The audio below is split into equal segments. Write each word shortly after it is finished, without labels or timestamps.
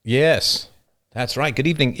Yes, that's right. Good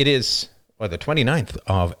evening. It is the 29th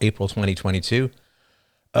of April 2022.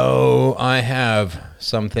 Oh, I have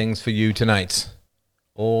some things for you tonight.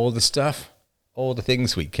 All the stuff, all the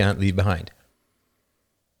things we can't leave behind.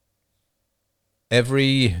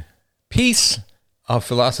 Every piece of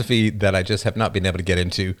philosophy that I just have not been able to get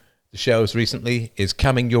into the shows recently is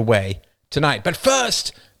coming your way tonight. But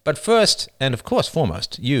first, and of course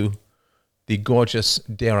foremost, you, the gorgeous,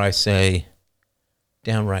 dare I say,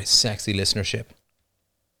 downright sexy listenership.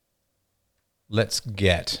 Let's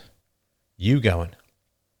get you going.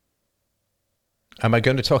 Am I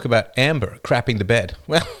going to talk about Amber crapping the bed?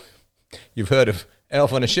 Well, you've heard of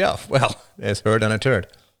Elf on a Shelf. Well, there's Herd on a Turd.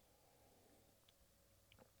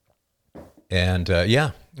 And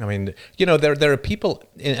yeah, I mean, there are people,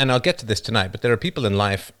 and I'll get to this tonight, but there are people in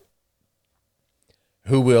life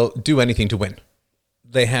who will do anything to win.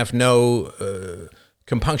 They have no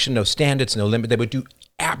compunction, no standards, no limit. They would do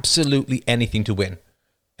absolutely anything to win.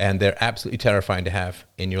 And they're absolutely terrifying to have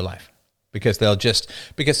in your life because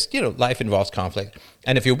life involves conflict.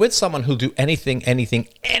 And if you're with someone who'll do anything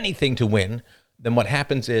to win, then what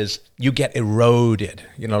happens is you get eroded,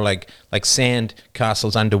 like sand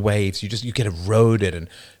castles under waves. You get eroded, and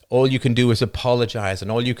all you can do is apologize, and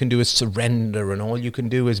all you can do is surrender, and all you can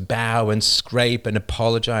do is bow and scrape and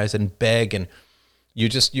apologize and beg, and you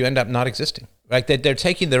end up not existing. Right? They're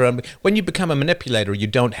taking their own. When you become a manipulator, you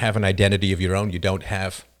don't have an identity of your own. You don't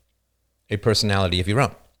have a personality of your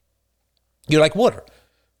own. You're like water,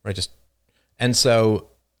 right? And so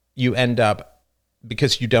you end up,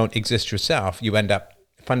 because you don't exist yourself, you end up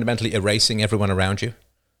fundamentally erasing everyone around you.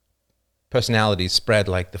 Personalities spread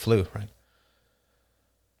like the flu, right?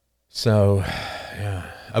 So, yeah.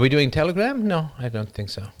 Are we doing Telegram? No, I don't think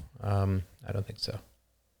so. I don't think so.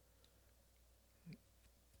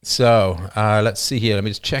 So, let's see here. Let me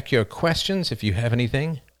just check your questions if you have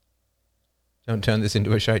anything. Don't turn this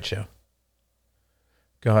into a shite show.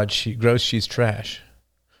 God, she's trash.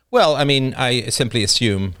 Well, I mean, I simply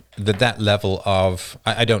assume that level of,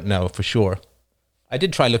 I don't know for sure. I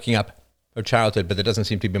did try looking up her childhood, but there doesn't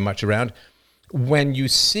seem to be much around. When you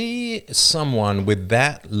see someone with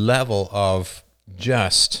that level of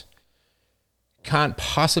just can't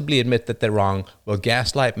possibly admit that they're wrong, will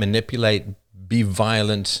gaslight, manipulate, be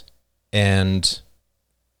violent, and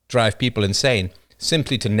drive people insane,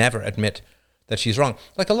 simply to never admit that she's wrong.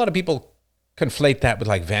 Like a lot of people conflate that with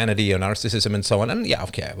like vanity or narcissism and so on. And yeah,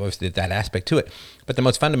 okay, obviously that aspect to it. But the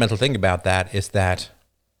most fundamental thing about that is that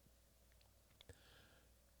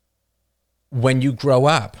when you grow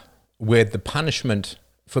up with the punishment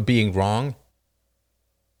for being wrong,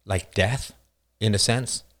 like death, in a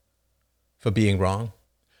sense, for being wrong.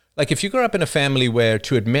 Like if you grow up in a family where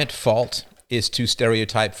to admit fault is to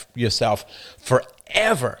stereotype yourself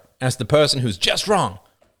forever as the person who's just wrong,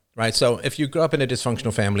 right? So if you grow up in a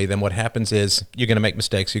dysfunctional family, then what happens is you're going to make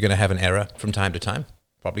mistakes. You're going to have an error from time to time,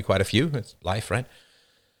 probably quite a few. It's life, right?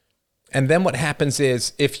 And then what happens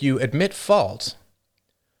is if you admit fault,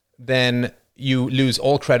 then you lose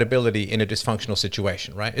all credibility in a dysfunctional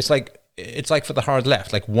situation, right? It's like for the hard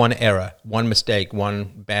left, like one error, one mistake,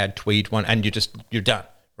 one bad tweet, and you're done,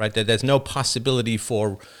 right? There's no possibility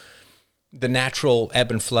for the natural ebb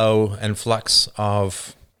and flow and flux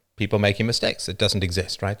of people making mistakes. It doesn't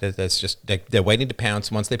exist, right? They're waiting to pounce.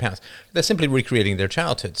 Once they pounce, they're simply recreating their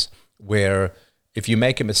childhoods, where if you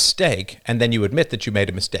make a mistake and then you admit that you made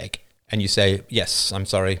a mistake and you say, yes, I'm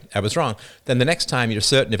sorry, I was wrong, then the next time you're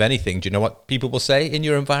certain of anything, do you know what people will say in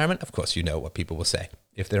your environment? Of course you know what people will say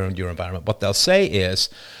if they're in your environment. What they'll say is,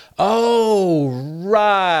 oh,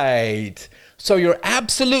 right, so you're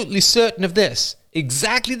absolutely certain of this.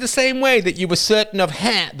 Exactly the same way that you were certain of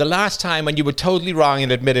the last time when you were totally wrong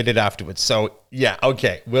and admitted it afterwards. So, yeah,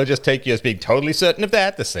 okay, we'll just take you as being totally certain of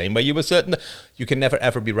that, the same way you were certain. You can never,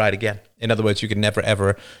 ever be right again. In other words, you can never,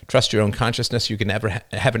 ever trust your own consciousness. You can never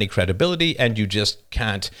have any credibility, and you just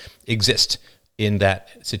can't exist in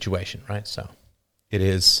that situation, right? So it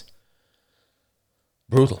is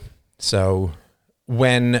brutal. So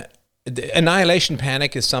when annihilation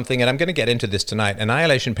panic is something, and I'm going to get into this tonight,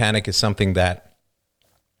 annihilation panic is something that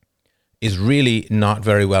is really not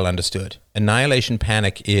very well understood. Annihilation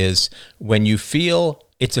panic is when you feel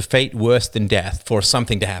it's a fate worse than death for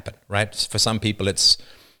something to happen, right? For some people, it's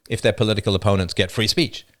if their political opponents get free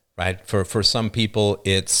speech, right? For some people,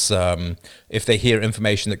 it's if they hear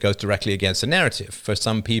information that goes directly against a narrative. For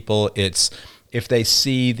some people, it's if they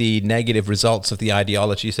see the negative results of the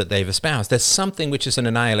ideologies that they've espoused. There's something which is an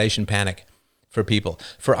annihilation panic for people.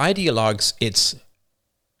 For ideologues, it's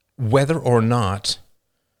whether or not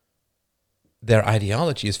their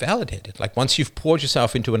ideology is validated. Like once you've poured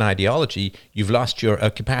yourself into an ideology, you've lost your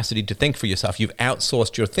capacity to think for yourself. You've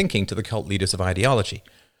outsourced your thinking to the cult leaders of ideology.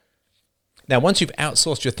 Now, once you've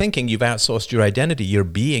outsourced your thinking, you've outsourced your identity, your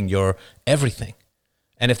being, your everything.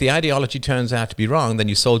 And if the ideology turns out to be wrong, then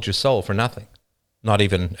you sold your soul for nothing. Not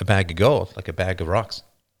even a bag of gold, like a bag of rocks.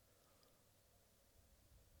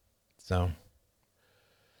 So,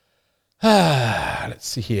 let's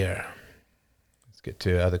see here. Let's get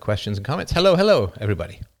to other questions and comments. Hello,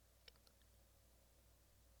 everybody.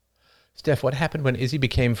 Steph, what happened when Izzy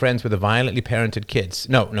became friends with the violently parented kids?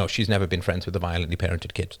 No, she's never been friends with the violently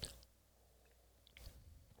parented kids.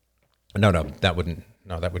 No, that would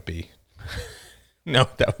be, no,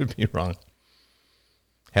 that would be wrong.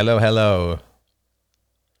 Hello.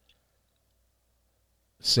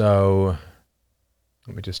 So,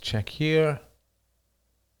 let me just check here.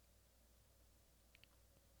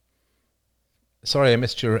 Sorry, I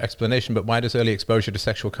missed your explanation, but why does early exposure to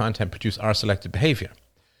sexual content produce R-selected behavior?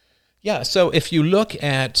 Yeah, so if you look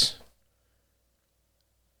at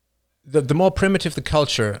the more primitive the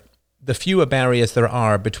culture, the fewer barriers there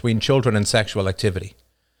are between children and sexual activity.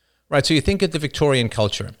 Right, so you think of the Victorian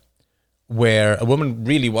culture, where a woman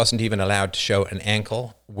really wasn't even allowed to show an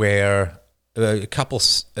ankle, where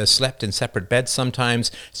couples slept in separate beds sometimes,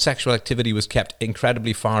 sexual activity was kept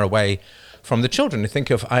incredibly far away from the children. You think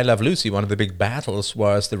of I Love Lucy, one of the big battles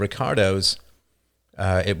was the Ricardos.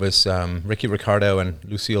 It was Ricky Ricardo and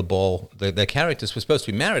Lucille Ball. Their characters were supposed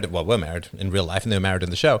to be married, were married in real life, and they were married in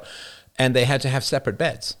the show. And they had to have separate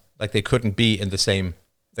beds. Like they couldn't be in the same,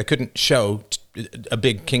 they couldn't show a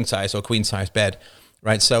big king size or queen size bed,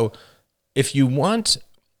 right? So if you want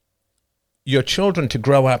your children to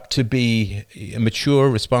grow up to be mature,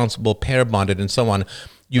 responsible, pair bonded, and so on,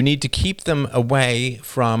 you need to keep them away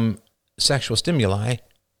from sexual stimuli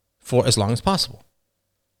for as long as possible,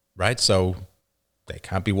 right? So they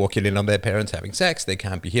can't be walking in on their parents having sex. They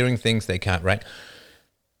can't be hearing things. They can't, right?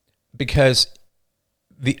 Because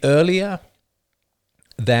the earlier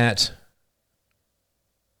that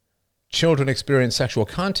children experience sexual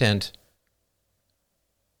content,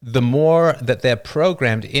 the more that they're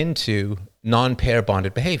programmed into non-pair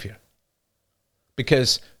bonded behavior.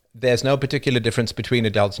 Because there's no particular difference between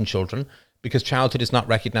adults and children, because childhood is not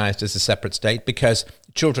recognized as a separate state, because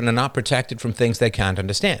children are not protected from things they can't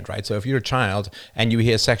understand, right? So if you're a child and you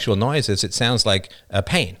hear sexual noises, it sounds like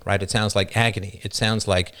pain, right? It sounds like agony. It sounds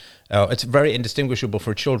like, it's very indistinguishable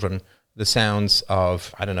for children, the sounds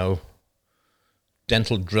of, I don't know,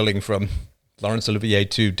 dental drilling from Laurence Olivier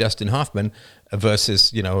to Dustin Hoffman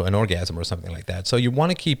versus, an orgasm or something like that. So you want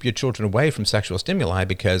to keep your children away from sexual stimuli,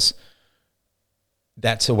 because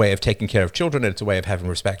that's a way of taking care of children. It's a way of having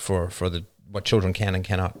respect for what children can and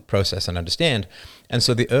cannot process and understand. And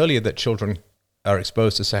so the earlier that children are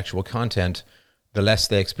exposed to sexual content, the less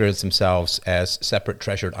they experience themselves as separate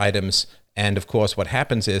treasured items. And of course, what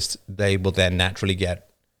happens is they will then naturally get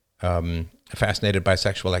fascinated by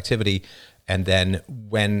sexual activity. And then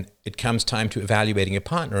when it comes time to evaluating a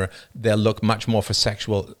partner, they'll look much more for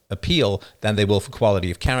sexual appeal than they will for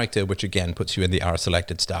quality of character, which again puts you in the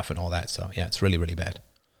R-selected stuff and all that. So yeah, it's really, really bad.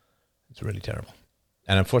 It's really terrible.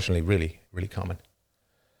 And unfortunately, really, really common.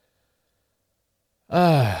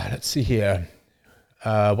 Let's see here.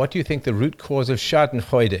 What do you think the root cause of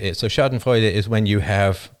Schadenfreude is? So Schadenfreude is when you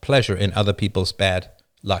have pleasure in other people's bad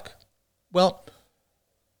luck. Well,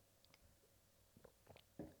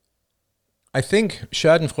 I think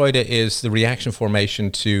Schadenfreude is the reaction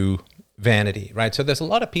formation to vanity, right? So there's a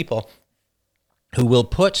lot of people who will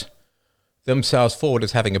put themselves forward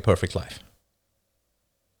as having a perfect life.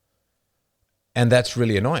 And that's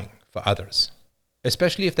really annoying for others,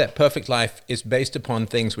 especially if that perfect life is based upon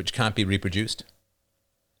things which can't be reproduced.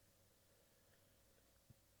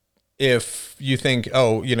 If you think,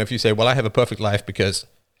 if you say, well, I have a perfect life because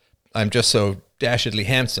I'm just so dashedly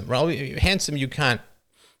handsome. Well, handsome, you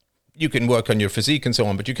can work on your physique and so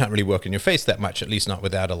on, but you can't really work on your face that much, at least not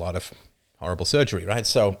without a lot of horrible surgery, right?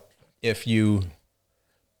 So if you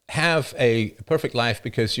have a perfect life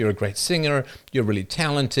because you're a great singer, you're really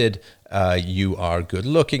talented, you are good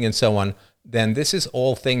looking and so on, then this is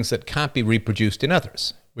all things that can't be reproduced in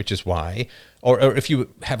others, which is why, or if you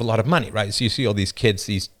have a lot of money, right? So you see all these kids,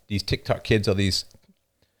 these TikTok kids or these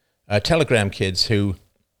Telegram kids who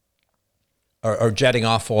are jetting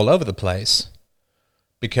off all over the place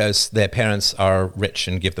because their parents are rich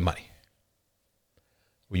and give them money.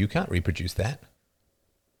 Well, you can't reproduce that,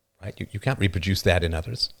 right? You can't reproduce that in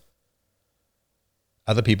others.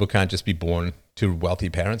 Other people can't just be born to wealthy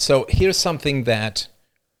parents. So here's something that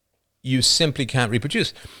you simply can't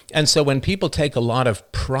reproduce. And so when people take a lot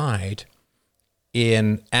of pride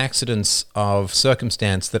in accidents of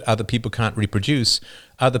circumstance that other people can't reproduce,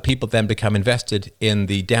 other people then become invested in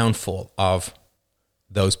the downfall of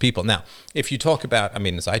those people. Now, if you talk about, I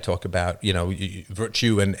mean, as I talk about,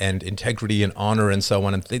 virtue and integrity and honor and so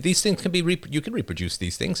on, and these things can be, you can reproduce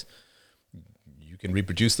these things. You can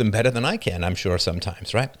reproduce them better than I can, I'm sure,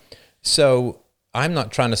 sometimes, right? So I'm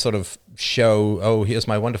not trying to sort of show, oh, here's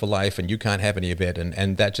my wonderful life and you can't have any of it.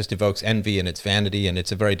 And that just evokes envy and it's vanity and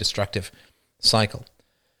it's a very destructive cycle.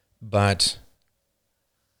 But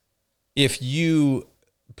if you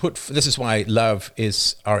this is why love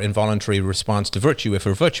is our involuntary response to virtue if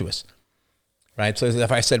we're virtuous, right? So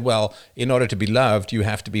if I said, well, in order to be loved, you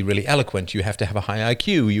have to be really eloquent, you have to have a high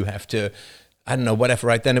IQ, you have to, I don't know, whatever,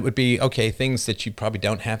 right? Then it would be, okay, things that you probably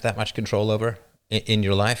don't have that much control over in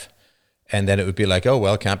your life. And then it would be like, oh,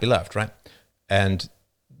 well, can't be loved, right? And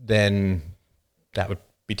then that would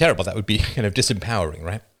be terrible. That would be kind of disempowering,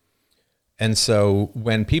 right? And so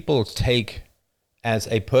when people take as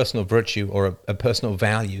a personal virtue or a personal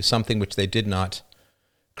value something which they did not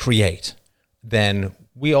create, then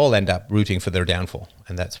we all end up rooting for their downfall.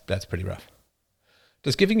 And that's pretty rough.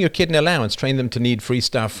 Does giving your kid an allowance train them to need free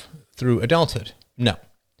stuff through adulthood? No.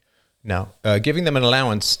 Giving them an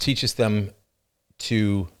allowance teaches them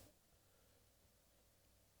to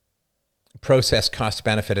process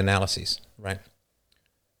cost-benefit analyses, right?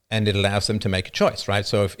 And it allows them to make a choice, right?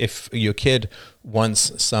 So if your kid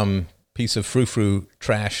wants some piece of frou-frou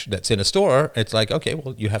trash that's in a store, it's like, okay,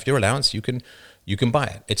 well, you have your allowance, you can buy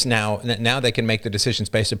it. It's now they can make the decisions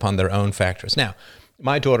based upon their own factors. Now,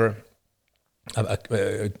 my daughter,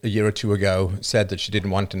 a year or two ago, said that she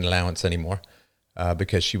didn't want an allowance anymore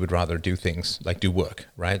because she would rather do things like do work,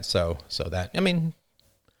 right? So that, I mean,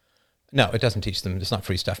 no, it doesn't teach them. It's not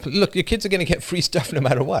free stuff. But look, your kids are going to get free stuff no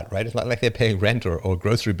matter what, right? It's not like they're paying rent or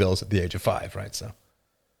grocery bills at the age of 5, right? So,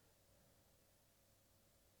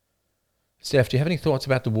 Steph, do you have any thoughts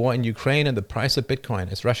about the war in Ukraine and the price of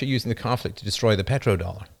Bitcoin? Is Russia using the conflict to destroy the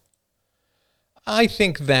petrodollar? I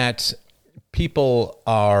think that people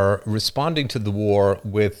are responding to the war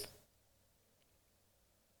with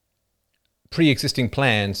pre-existing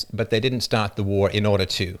plans, but they didn't start the war in order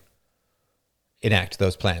to enact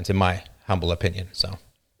those plans, in my humble opinion. So,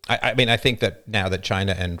 I mean, I think that now that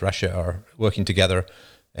China and Russia are working together,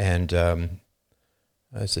 and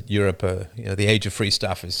as that Europe, the age of free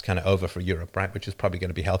stuff is kind of over for Europe, right? Which is probably going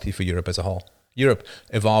to be healthy for Europe as a whole. Europe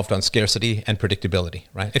evolved on scarcity and predictability,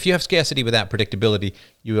 right? If you have scarcity without predictability,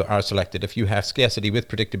 you are selected. If you have scarcity with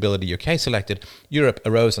predictability, you're K-selected. Europe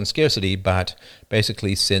arose on scarcity, but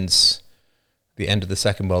basically since the end of the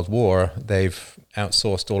Second World War, they've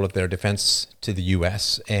outsourced all of their defense to the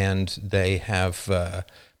U.S., and they have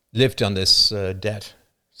lived on this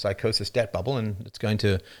psychosis debt bubble, and it's going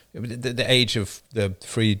to, the age of the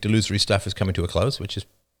free delusory stuff is coming to a close, which is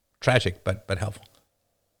tragic, but helpful.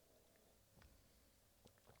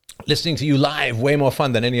 Listening to you live, way more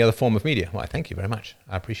fun than any other form of media. Well, thank you very much.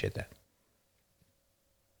 I appreciate that.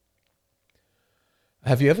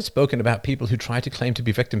 Have you ever spoken about people who try to claim to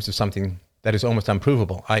be victims of something that is almost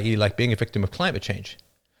unprovable, i.e. like being a victim of climate change?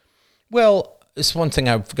 Well, it's one thing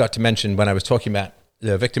I forgot to mention when I was talking about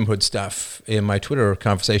the victimhood stuff in my Twitter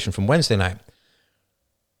conversation from Wednesday night.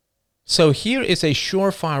 So here is a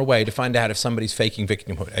surefire way to find out if somebody's faking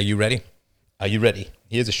victimhood. Are you ready? Are you ready?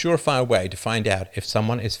 Here's a surefire way to find out if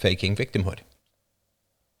someone is faking victimhood.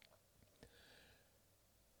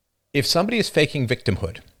 If somebody is faking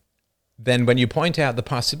victimhood, then when you point out the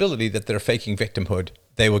possibility that they're faking victimhood,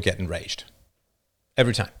 they will get enraged.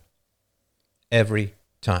 Every time. Every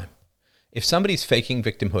time. If somebody's faking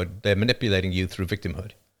victimhood, they're manipulating you through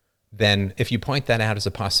victimhood, then if you point that out as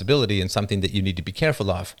a possibility and something that you need to be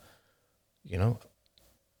careful of,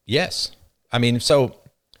 yes. I mean, so,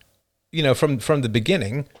 from the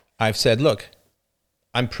beginning, I've said, look,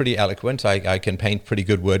 I'm pretty eloquent. I can paint pretty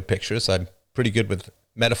good word pictures. I'm pretty good with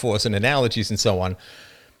metaphors and analogies and so on.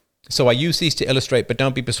 So I use these to illustrate, but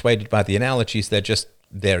don't be persuaded by the analogies. They're just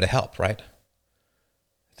there to help, right?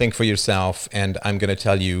 Think for yourself, and I'm going to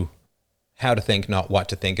tell you how to think, not what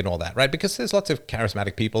to think and all that, right? Because there's lots of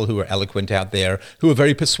charismatic people who are eloquent out there, who are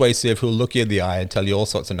very persuasive, who will look you in the eye and tell you all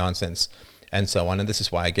sorts of nonsense and so on. And this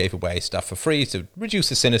is why I gave away stuff for free, to reduce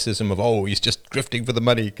the cynicism of, oh, he's just grifting for the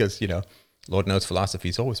money, because, Lord knows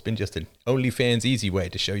philosophy's always been just an OnlyFans easy way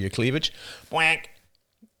to show your cleavage,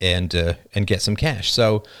 and get some cash.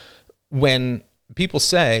 So when people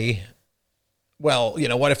say, well,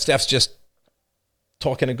 what if Steph's just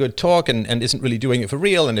talking a good talk and isn't really doing it for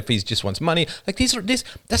real, and if he just wants money, like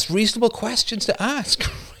that's reasonable questions to ask.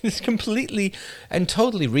 It's completely and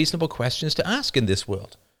totally reasonable questions to ask in this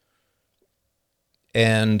world.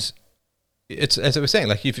 And it's, as I was saying,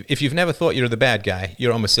 like if you've never thought you're the bad guy,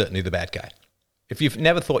 you're almost certainly the bad guy. If you've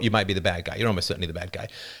never thought you might be the bad guy, you're almost certainly the bad guy.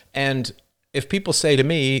 And if people say to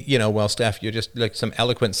me, well, Steph, you're just like some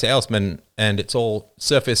eloquent salesman and it's all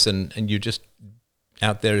surface and you're just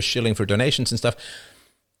out there shilling for donations and stuff.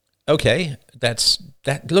 Okay, that's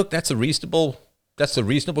a reasonable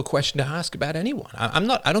question to ask about anyone.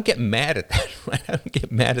 I don't get mad at that, right? I don't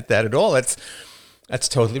get mad at that at all. That's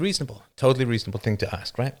totally reasonable thing to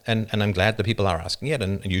ask, right? And I'm glad that people are asking it,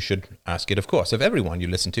 and you should ask it, of course, of everyone you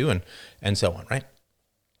listen to and so on, right?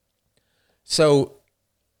 So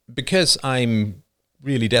because I'm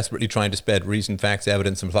really desperately trying to spread reason, facts,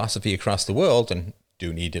 evidence, and philosophy across the world, and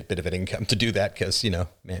do need a bit of an income to do that because,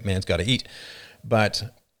 man's got to eat.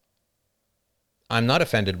 But I'm not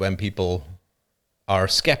offended when people are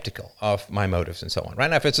skeptical of my motives and so on, right?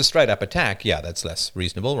 Now, if it's a straight up attack, yeah, that's less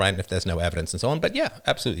reasonable, right? If there's no evidence and so on, but yeah,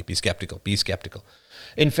 absolutely, be skeptical.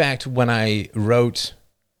 In fact, when I wrote,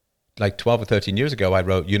 like 12 or 13 years ago, I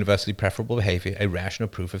wrote Universally Preferable Behavior, a Rational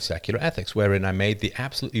Proof of Secular Ethics, wherein I made the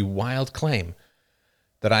absolutely wild claim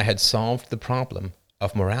that I had solved the problem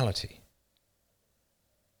of morality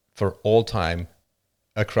for all time,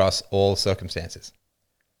 across all circumstances.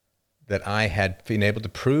 That I had been able to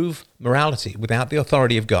prove morality without the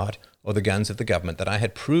authority of God or the guns of the government, that I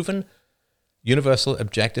had proven universal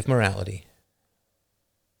objective morality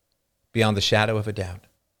beyond the shadow of a doubt.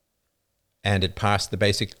 And it passed the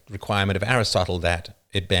basic requirement of Aristotle that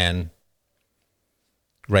it ban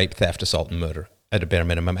rape, theft, assault, and murder at a bare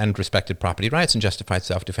minimum, and respected property rights and justified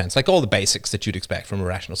self-defense, like all the basics that you'd expect from a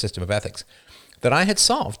rational system of ethics, that I had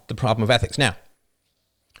solved the problem of ethics. Now,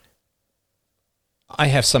 I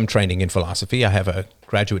have some training in philosophy. I have a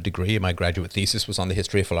graduate degree. My graduate thesis was on the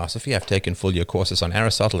history of philosophy. I've taken full year courses on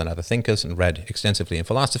Aristotle and other thinkers and read extensively in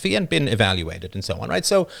philosophy and been evaluated and so on, right?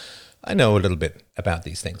 So I know a little bit about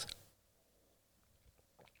these things.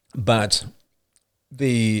 But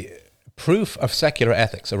the proof of secular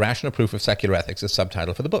ethics, a rational proof of secular ethics, is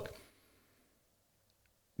subtitle for the book.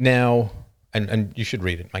 Now, and you should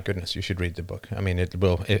read it. My goodness, you should read the book. I mean, it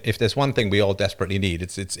will. If there's one thing we all desperately need,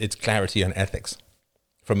 it's clarity on ethics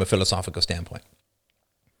from a philosophical standpoint.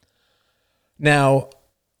 Now,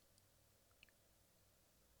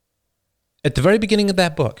 at the very beginning of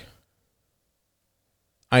that book,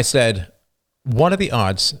 I said, what are the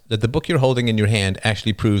odds that the book you're holding in your hand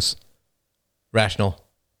actually proves rational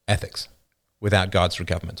ethics without gods or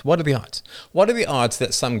governments? What are the odds? What are the odds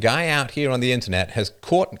that some guy out here on the internet has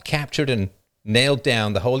caught, captured, and nailed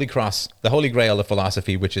down the Holy Cross, the Holy Grail of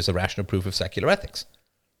philosophy, which is a rational proof of secular ethics?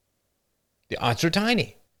 The odds are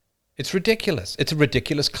tiny. It's ridiculous. It's a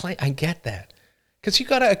ridiculous claim. I get that. Because you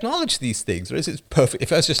got to acknowledge these things. It's perfect.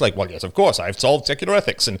 If I was just like, well, yes, of course, I've solved secular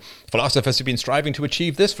ethics, and philosophers have been striving to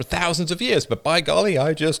achieve this for thousands of years, but by golly,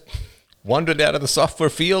 I just wandered out of the software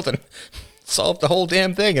field and solved the whole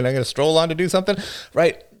damn thing, and I'm going to stroll on to do something,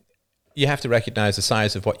 right? You have to recognize the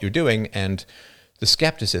size of what you're doing and the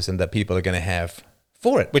skepticism that people are going to have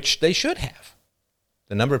for it, which they should have.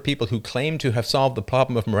 The number of people who claim to have solved the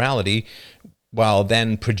problem of morality while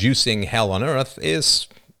then producing hell on earth it's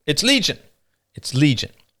legion. It's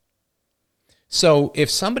legion. So if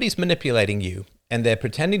somebody's manipulating you and they're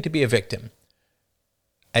pretending to be a victim,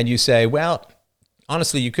 and you say, well,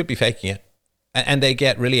 honestly, you could be faking it, and they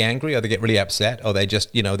get really angry or they get really upset or they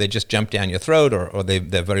just jump down your throat or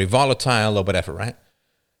they're very volatile or whatever, right?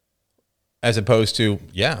 As opposed to,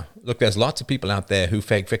 yeah, look, there's lots of people out there who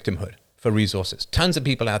fake victimhood for resources. Tons of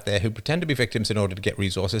people out there who pretend to be victims in order to get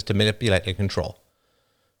resources to manipulate and control.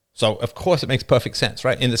 So, of course, it makes perfect sense,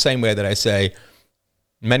 right? In the same way that I say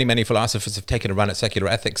many, many philosophers have taken a run at secular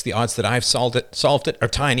ethics, the odds that I've solved it are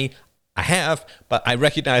tiny. I have, but I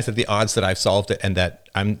recognize that the odds that I've solved it and that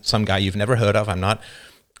I'm some guy you've never heard of. I'm not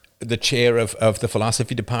the chair of the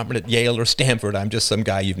philosophy department at Yale or Stanford. I'm just some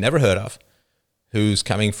guy you've never heard of who's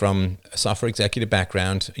coming from a software executive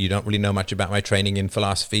background. You don't really know much about my training in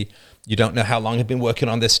philosophy. You don't know how long I've been working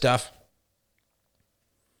on this stuff.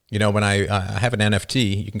 When I have an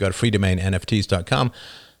NFT, you can go to freedomainnfts.com.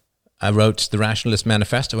 I wrote the Rationalist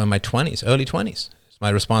Manifesto in my 20s, early 20s. It's my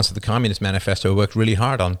response to the Communist Manifesto. I worked really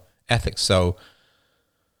hard on ethics. So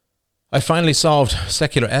I finally solved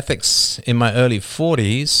secular ethics in my early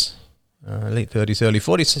 40s, late 30s, early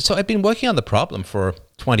 40s. So I've been working on the problem for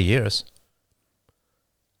 20 years.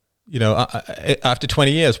 After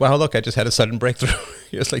 20 years, wow, look, I just had a sudden breakthrough.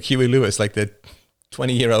 It's like Huey Lewis, like the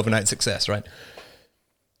 20-year overnight success, right?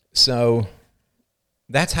 So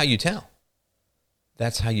that's how you tell.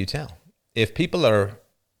 That's how you tell. If people are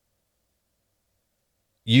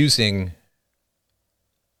using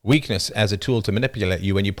weakness as a tool to manipulate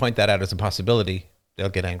you, when you point that out as a possibility, they'll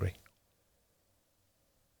get angry.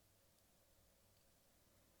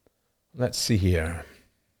 Let's see here.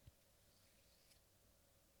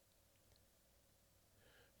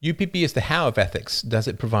 UPB is the how of ethics. Does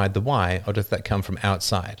it provide the why, or does that come from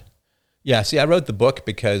outside? Yeah, see, I wrote the book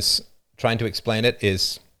because trying to explain it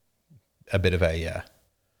is a bit of a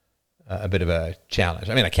challenge.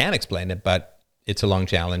 I mean, I can explain it, but it's a long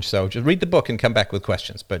challenge. So just read the book and come back with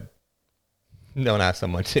questions. But don't ask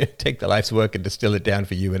someone to take their life's work and distill it down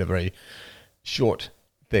for you in a very short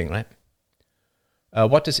thing, right?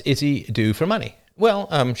 What does Izzy do for money?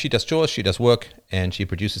 Well, she does chores, she does work, and she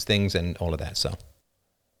produces things and all of that. So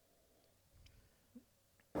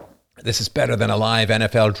this is better than a live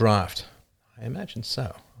NFL draft. I imagine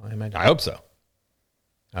so. I hope so.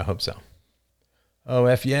 I hope so. Oh,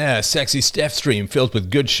 yeah, sexy Steph stream filled with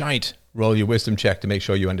good shite. Roll your wisdom check to make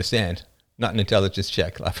sure you understand. Not an intelligence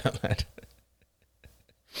check. Laugh out loud.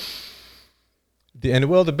 In a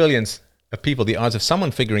world of billions of people, the odds of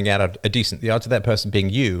someone figuring out the odds of that person being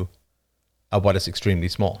you are what is extremely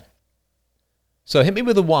small. So hit me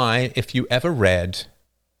with a why if you ever read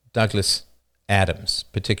Douglas Adams,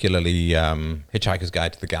 particularly Hitchhiker's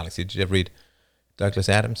Guide to the Galaxy. Did you ever read Douglas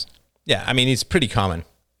Adams? Yeah, I mean, he's pretty common.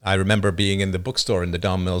 I remember being in the bookstore in the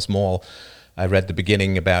Don Mills Mall. I read the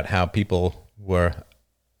beginning about how people were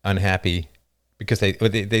unhappy because they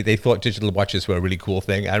thought digital watches were a really cool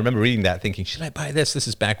thing. I remember reading that thinking, should I buy this? This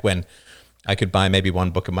is back when I could buy maybe one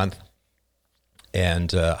book a month.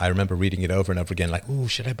 And I remember reading it over and over again, like, ooh,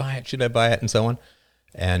 should I buy it? Should I buy it? And so on.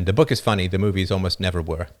 And the book is funny. The movies almost never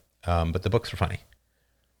were. But the books are funny.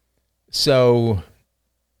 So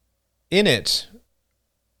in it,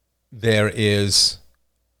 there is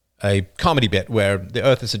a comedy bit where the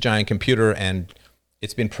Earth is a giant computer and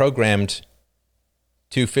it's been programmed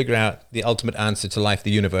to figure out the ultimate answer to life,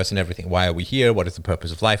 the universe, and everything. Why are we here? What is the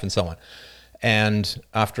purpose of life? And so on. And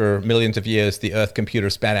after millions of years, the Earth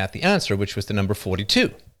computer spat out the answer, which was the number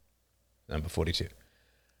 42. Number 42.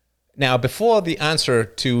 Now, before the answer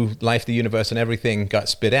to life, the universe, and everything got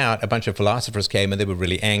spit out, a bunch of philosophers came and they were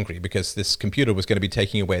really angry because this computer was going to be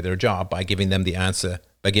taking away their job by giving them the answer,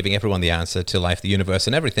 by giving everyone the answer to life, the universe,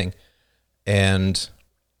 and everything. And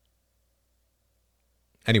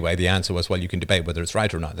anyway, the answer was, well, you can debate whether it's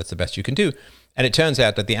right or not. That's the best you can do. And it turns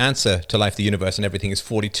out that the answer to life, the universe, and everything is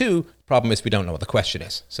 42. Problem is we don't know what the question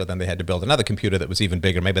is. So then they had to build another computer that was even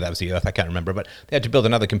bigger. Maybe that was the Earth. I can't remember. But they had to build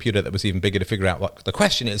another computer that was even bigger to figure out what the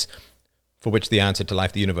question is, for which the answer to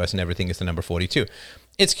life, the universe, and everything is the number 42.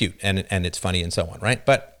 It's cute and it's funny and so on, right?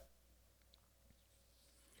 But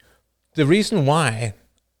the reason why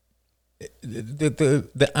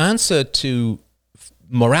the answer to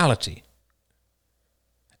morality,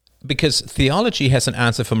 because theology has an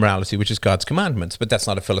answer for morality, which is God's commandments, but that's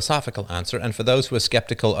not a philosophical answer. And for those who are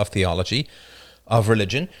skeptical of theology, of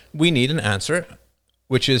religion, we need an answer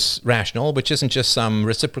which is rational, which isn't just some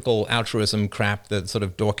reciprocal altruism crap, that sort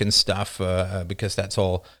of Dawkins stuff, because that's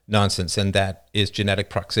all nonsense. And that is genetic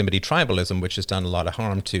proximity tribalism, which has done a lot of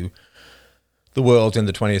harm to the world in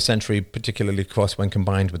the 20th century, particularly, of course, when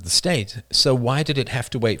combined with the state. So why did it have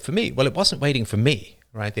to wait for me? Well, it wasn't waiting for me,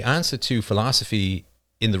 right? The answer to philosophy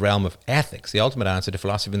in the realm of ethics, the ultimate answer to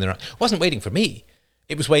philosophy in the realm, wasn't waiting for me.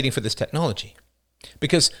 It was waiting for this technology.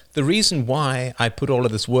 Because the reason why I put all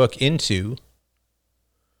of this work into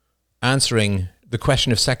answering the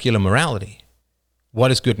question of secular morality, what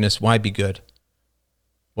is goodness, why be good,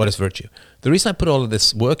 what is virtue? The reason I put all of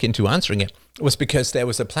this work into answering it was because there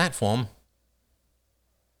was a platform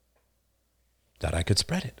that I could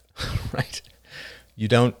spread it, right? You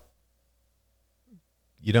don't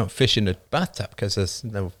fish in a bathtub because there's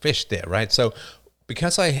no fish there, right? So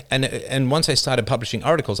because and once I started publishing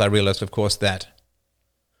articles, I realized, of course, that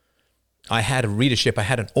I had a readership, I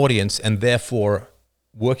had an audience, and therefore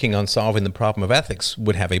working on solving the problem of ethics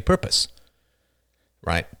would have a purpose,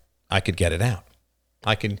 right? I could get it out.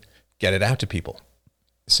 I can get it out to people.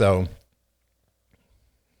 So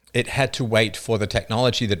it had to wait for the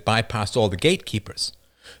technology that bypassed all the gatekeepers.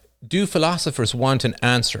 Do philosophers want an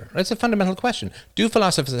answer? That's a fundamental question. Do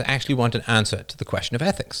philosophers actually want an answer to the question of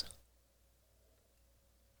ethics?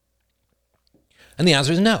 And the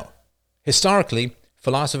answer is no. Historically,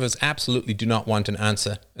 philosophers absolutely do not want an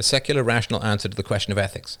answer, a secular, rational answer to the question of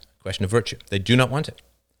ethics, question of virtue. They do not want it.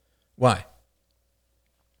 Why?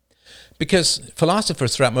 Because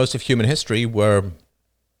philosophers throughout most of human history were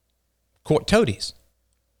court toadies,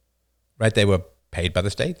 right? They were paid by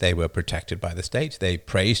the state. They were protected by the state. They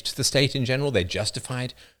praised the state in general. They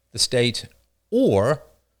justified the state. Or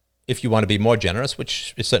if you want to be more generous,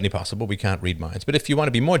 which is certainly possible, we can't read minds, but if you want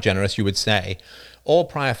to be more generous, you would say all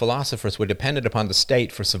prior philosophers were dependent upon the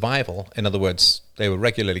state for survival. In other words, they were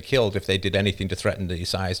regularly killed if they did anything to threaten the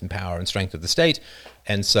size and power and strength of the state.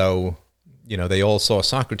 And so, they all saw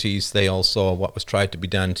Socrates, they all saw what was tried to be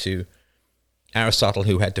done to Aristotle,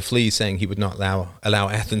 who had to flee, saying he would not allow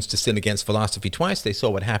Athens to sin against philosophy twice. They saw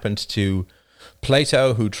what happened to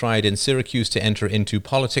Plato, who tried in Syracuse to enter into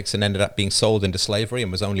politics and ended up being sold into slavery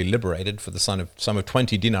and was only liberated for the sum of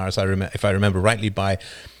 20 dinars, if I remember rightly, by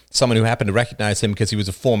someone who happened to recognize him because he was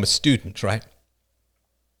a former student, right?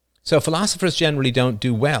 So philosophers generally don't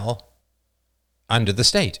do well under the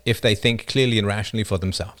state if they think clearly and rationally for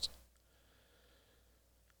themselves.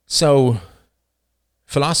 So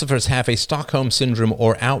philosophers have a Stockholm syndrome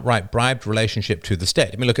or outright bribed relationship to the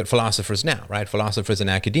state. I mean, look at philosophers now, right? Philosophers in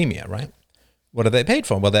academia, right? What are they paid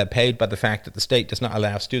for? Well, they're paid by the fact that the state does not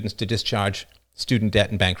allow students to discharge student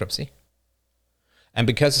debt in bankruptcy. And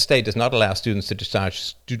because the state does not allow students to discharge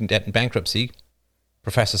student debt in bankruptcy,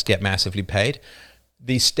 professors get massively paid.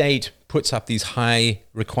 The state puts up these high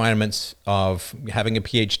requirements of having a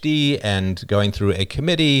PhD and going through a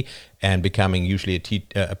committee and becoming usually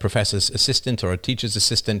a professor's assistant or a teacher's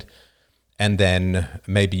assistant. And then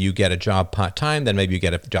maybe you get a job part-time, then maybe you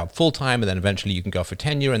get a job full-time, and then eventually you can go for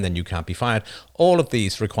tenure, and then you can't be fired. All of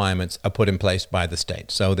these requirements are put in place by the state.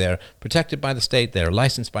 So they're protected by the state, they're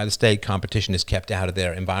licensed by the state, competition is kept out of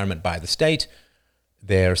their environment by the state.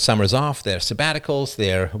 Their summers off, their sabbaticals,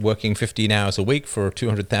 they're working 15 hours a week for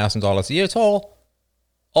 $200,000 a year. It's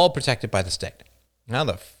all protected by the state. How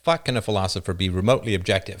the fuck can a philosopher be remotely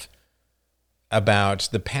objective about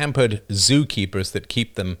the pampered zookeepers that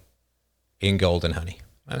keep them in gold and honey?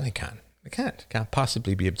 I mean, they can't. They can't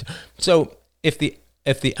possibly be. So if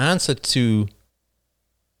the answer to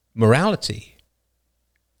morality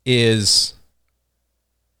is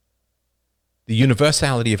the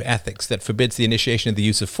universality of ethics that forbids the initiation of the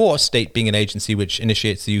use of force, state being an agency which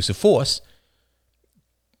initiates the use of force,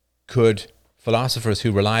 could philosophers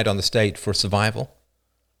who relied on the state for survival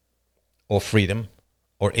or freedom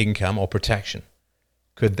or income or protection,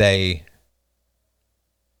 could they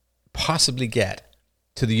possibly get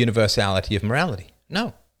to the universality of morality?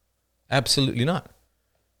 No, absolutely not.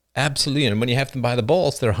 Absolutely. And when you have them by the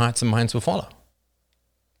balls, their hearts and minds will follow.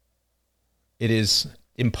 It is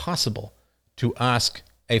impossible to ask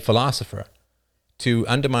a philosopher to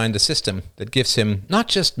undermine the system that gives him not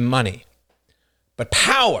just money, but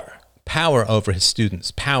power over his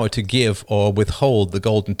students, power to give or withhold the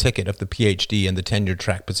golden ticket of the PhD and the tenure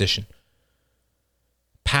track position.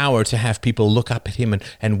 Power to have people look up at him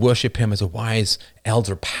and worship him as a wise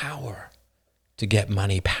elder. Power to get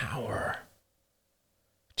money. Power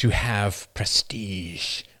to have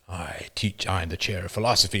prestige. I'm the chair of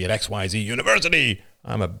philosophy at XYZ University.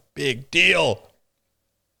 I'm a big deal.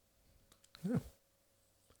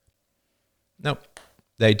 No,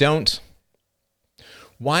 they don't.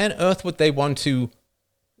 Why on earth would they want to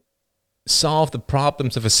solve the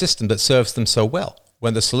problems of a system that serves them so well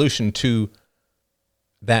when the solution to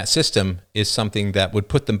that system is something that would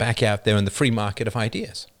put them back out there in the free market of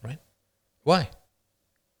ideas, right? Why?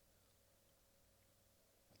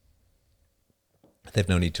 They've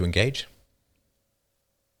no need to engage.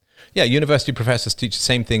 Yeah, university professors teach the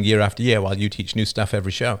same thing year after year while you teach new stuff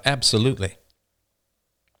every show. Absolutely.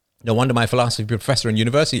 No wonder my philosophy professor in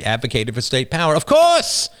university advocated for state power. Of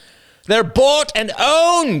course! They're bought and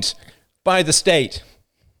owned by the state.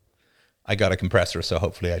 I got a compressor, so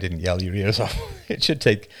hopefully I didn't yell your ears off. It should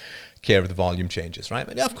take care of the volume changes, right?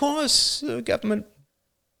 But of course, government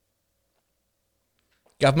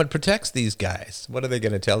protects these guys. What are they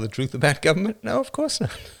going to tell the truth about government? No, of course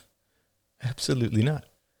not. Absolutely not.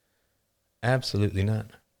 Absolutely not.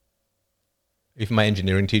 If my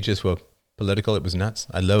engineering teachers were political, it was nuts.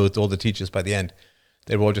 I loathed all the teachers by the end.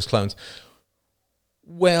 They were all just clones.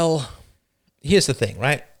 Well, here's the thing,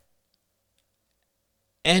 right?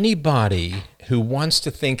 Anybody who wants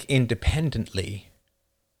to think independently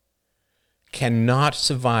cannot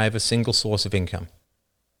survive a single source of income.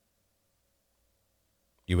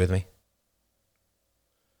 You with me?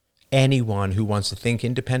 Anyone who wants to think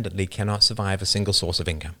independently cannot survive a single source of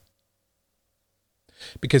income.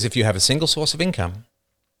 Because if you have a single source of income,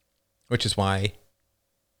 which is why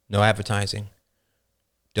no advertising,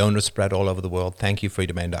 donors spread all over the world. Thank you,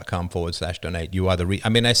 freedomain.com/donate. You are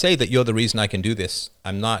I say that you're the reason I can do this.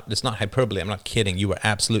 It's not hyperbole. I'm not kidding. You are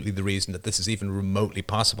absolutely the reason that this is even remotely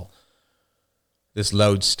possible. This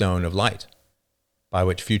lodestone of light by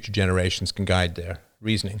which future generations can guide their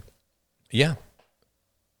reasoning. Yeah.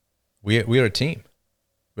 We're a team.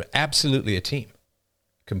 We're absolutely a team.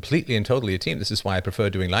 completely and totally a team. This is why I prefer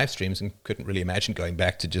doing live streams and couldn't really imagine going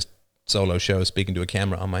back to just solo shows, speaking to a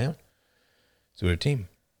camera on my own. So we're a team.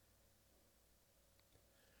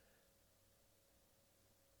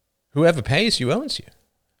 Whoever pays you owns you,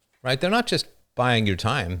 right? They're not just buying your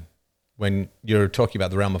time when you're talking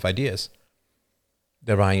about the realm of ideas.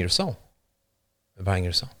 They're buying your soul. They're buying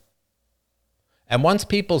your soul. And once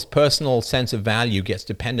people's personal sense of value gets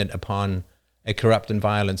dependent upon a corrupt and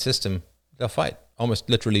violent system, they'll fight almost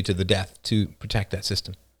literally to the death to protect that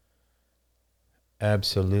system.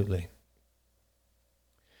 Absolutely.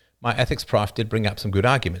 My ethics prof did bring up some good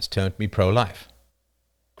arguments, turned me pro-life.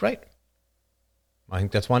 Great. I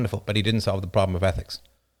think that's wonderful, but he didn't solve the problem of ethics.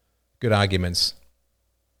 Good arguments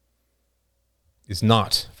is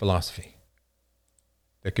not philosophy.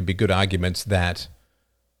 There could be good arguments that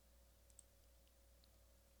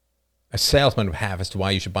a salesman would have as to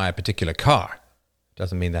why you should buy a particular car.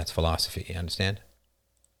 Doesn't mean that's philosophy, you understand?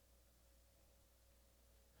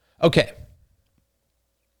 Okay.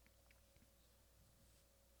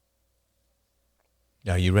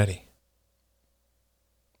 Are you ready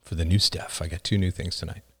for the new stuff? I got 2 new things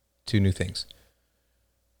tonight. 2 new things.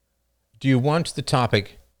 Do you want the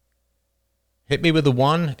topic? Hit me with a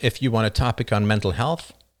 1 if you want a topic on mental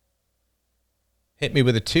health. Hit me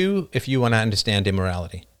with a 2 if you want to understand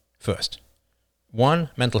immorality. First, 1,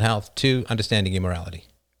 mental health. 2, understanding immorality.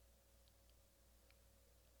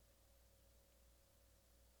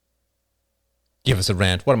 Give us a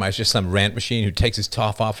rant. What am I, just some rant machine who takes his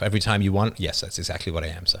top off every time you want? Yes, that's exactly what I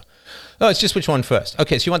am. So, oh, it's just which one first.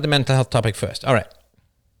 Okay, so you want the mental health topic first. All right.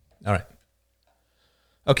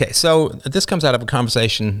 Okay, so this comes out of a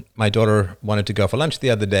conversation. My daughter wanted to go for lunch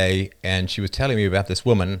the other day, and she was telling me about this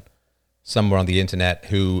woman somewhere on the internet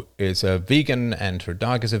who is a vegan, and her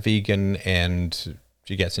dog is a vegan, and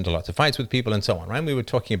she gets into lots of fights with people and so on, right? And we were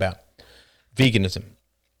talking about veganism.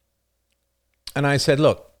 And I said,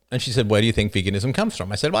 look, and she said, where do you think veganism comes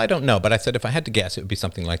from? I said, well, I don't know, but I said, if I had to guess, it would be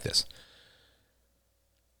something like this.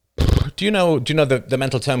 Do you know the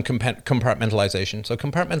mental term compartmentalization? So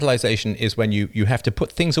compartmentalization is when you have to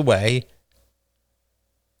put things away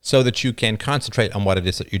so that you can concentrate on what it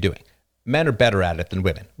is that you're doing. Men are better at it than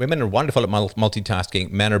women. Women are wonderful at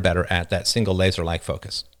multitasking. Men are better at that single laser-like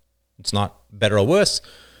focus. It's not better or worse.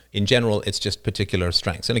 In general, it's just particular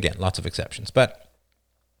strengths. And again, lots of exceptions. But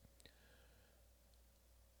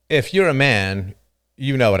if you're a man,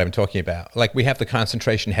 you know what I'm talking about. Like, we have the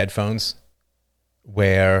concentration headphones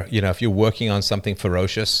where, if you're working on something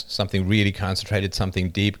ferocious, something really concentrated, something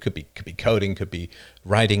deep, could be coding, could be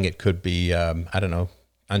writing, it could be,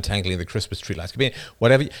 untangling the Christmas tree lights, could be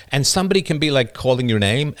whatever. And somebody can be like calling your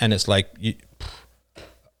name, and it's like,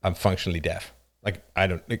 I'm functionally deaf. Like, I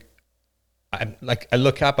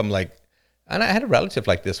look up, I'm like, and I had a relative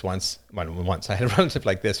like this once. I had a relative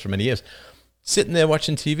like this for many years. Sitting there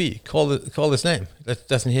watching TV, call this name. That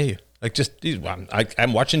doesn't hear you. Like,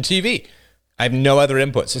 I'm watching TV. I have no other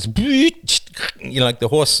inputs. It's like the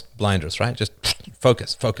horse blinders, right? Just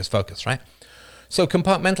focus, right? So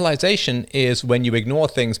compartmentalization is when you ignore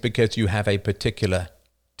things because you have a particular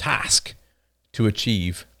task to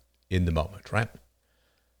achieve in the moment, right?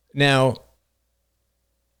 Now,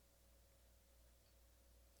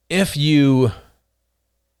 if you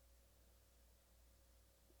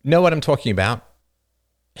know what I'm talking about,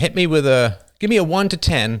 give me a 1 to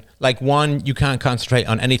 10. Like, 1, you can't concentrate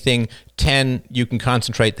on anything. 10, you can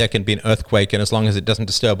concentrate. There can be an earthquake, and as long as it doesn't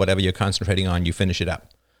disturb whatever you're concentrating on, you finish it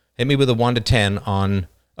up. Hit me with a 1 to 10 on,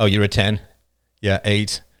 oh, you're a 10. Yeah,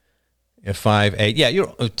 8. You're 5, 8. Yeah,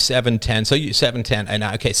 you're 7, 10. So you 7, 10. And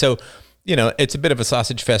okay, so, it's a bit of a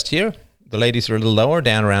sausage fest here. The ladies are a little lower,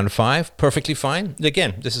 down around 5. Perfectly fine.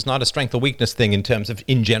 Again, this is not a strength or weakness thing in terms of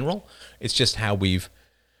in general. It's just how we've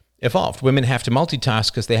evolved. Women have to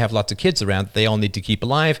multitask because they have lots of kids around that they all need to keep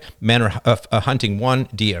alive. Men are hunting one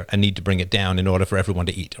deer and need to bring it down in order for everyone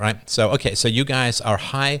to eat, right? So, okay, so you guys are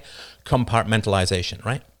high compartmentalization,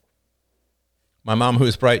 right? My mom, who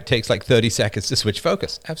is bright, takes like 30 seconds to switch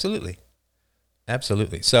focus. Absolutely.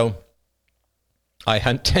 So I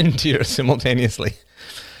hunt 10 deer simultaneously.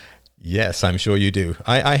 Yes, I'm sure you do.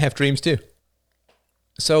 I have dreams too.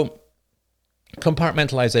 So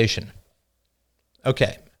compartmentalization.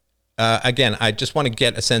 Okay. Again, I just want to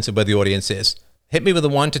get a sense of where the audience is. Hit me with a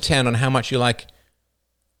 1 to 10 on how much you like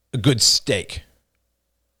a good steak.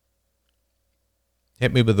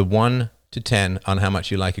 Hit me with a 1 to 10 on how much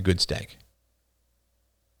you like a good steak.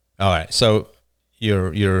 All right, so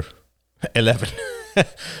you're 11.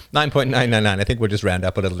 9.999. I think we'll just round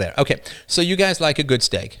up a little there. Okay, so you guys like a good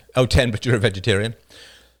steak. Oh, 10, but you're a vegetarian.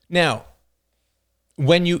 Now,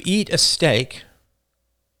 when you eat a steak,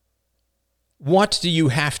 what do you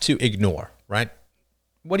have to ignore, right?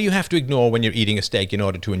 What do you have to ignore when you're eating a steak in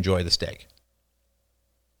order to enjoy the steak?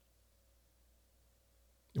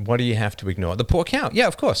 What do you have to ignore? The poor cow. Yeah,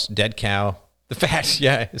 of course. Dead cow. The fat.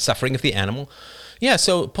 Yeah. Suffering of the animal. Yeah.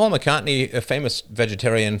 So Paul McCartney, a famous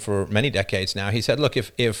vegetarian for many decades now, he said, look,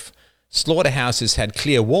 if slaughterhouses had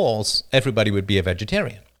clear walls, everybody would be a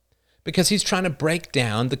vegetarian. Because he's trying to break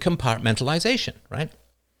down the compartmentalization, right?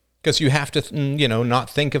 Because you have to, not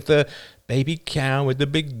think of the baby cow with the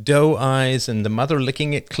big doe eyes and the mother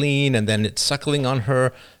licking it clean and then it's suckling on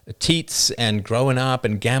her teats and growing up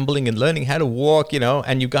and gambling and learning how to walk,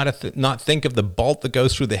 and you got to not think of the bolt that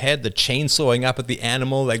goes through the head, the chainsawing up at the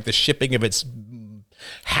animal, like the shipping of its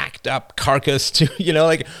hacked up carcass to,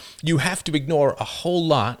 you have to ignore a whole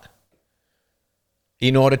lot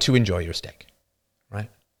in order to enjoy your steak, right?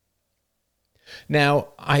 Now,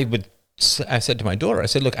 I said to my daughter, I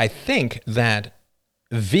said, look, I think that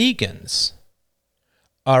vegans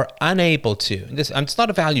are unable to, it's not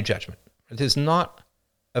a value judgment. It is not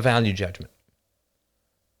a value judgment.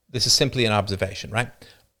 This is simply an observation, right?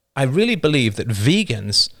 I really believe that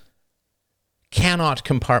vegans cannot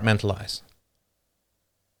compartmentalize.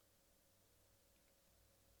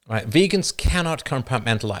 Right? Vegans cannot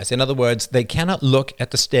compartmentalize. In other words, they cannot look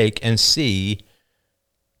at the steak and see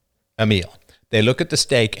a meal. They look at the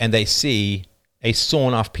steak and they see a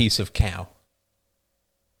sawn off piece of cow.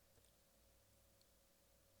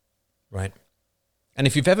 Right? And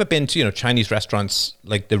if you've ever been to, Chinese restaurants,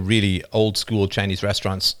 like the really old school Chinese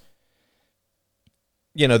restaurants,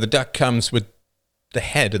 the duck comes with the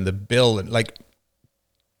head and the bill and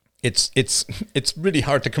it's really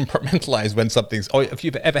hard to compartmentalize when something's, if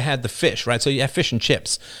you've ever had the fish, right? So you have fish and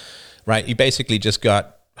chips, right? You basically just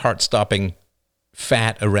got heart-stopping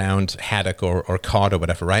fat around haddock or cod or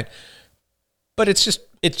whatever, right? But it's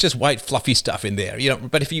just white fluffy stuff in there,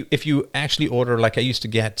 But if you actually order, like I used to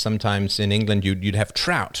get sometimes in England, you'd have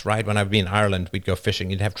trout, right? When I'd be in Ireland, we'd go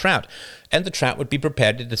fishing, you'd have trout, and the trout would be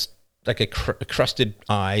prepared to just like a crusted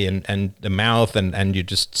eye and the mouth, and you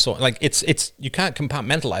just saw it's you can't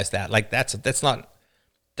compartmentalize that. Like that's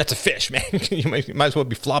a fish, man. You might as well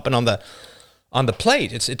be flopping on the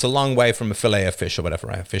plate. It's a long way from a fillet of fish or whatever,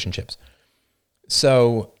 right? Fish and chips.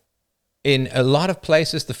 So in a lot of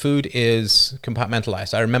places, the food is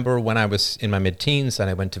compartmentalized. I remember when I was in my mid-teens and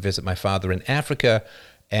I went to visit my father in Africa,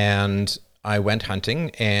 and I went hunting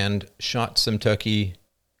and shot some turkey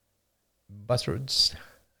buzzards.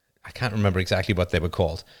 I can't remember exactly what they were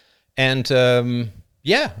called. And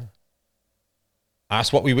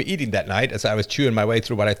asked what we were eating that night as I was chewing my way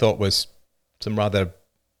through what I thought was some rather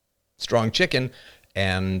strong chicken.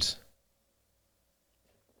 And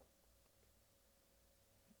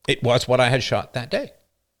it was what I had shot that day,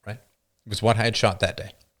 right? It was what I had shot that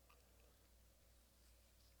day.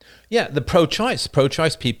 Yeah, the pro-choice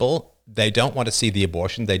people, they don't want to see the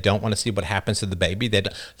abortion. They don't want to see what happens to the baby.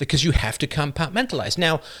 Because you have to compartmentalize.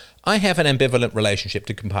 Now, I have an ambivalent relationship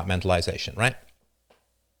to compartmentalization, right?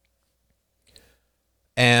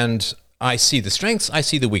 And I see the strengths, I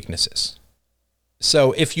see the weaknesses.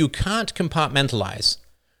 So if you can't compartmentalize,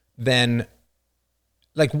 then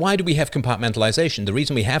why do we have compartmentalization? The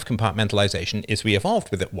reason we have compartmentalization is we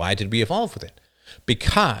evolved with it. Why did we evolve with it?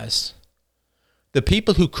 Because the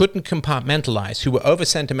people who couldn't compartmentalize, who were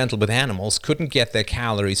over-sentimental with animals, couldn't get their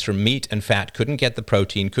calories from meat and fat, couldn't get the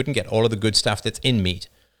protein, couldn't get all of the good stuff that's in meat,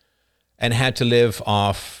 and had to live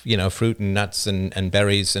off, fruit and nuts and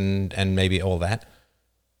berries and maybe all that.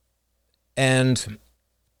 And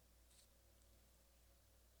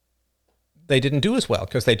they didn't do as well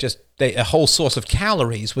because a whole source of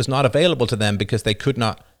calories was not available to them because they could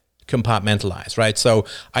not compartmentalize, right? So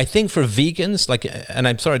I think for vegans, and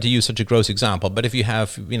I'm sorry to use such a gross example, but if you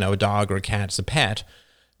have, a dog or a cat as a pet,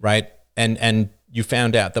 right? And you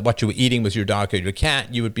found out that what you were eating was your dog or your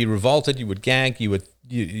cat, you would be revolted, you would gag,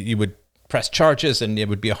 you would press charges, and it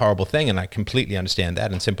would be a horrible thing. And I completely understand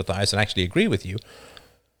that and sympathize and actually agree with you.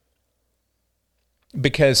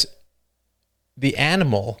 Because the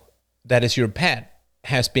animal that is your pet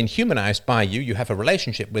has been humanized by you. You have a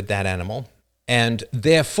relationship with that animal. And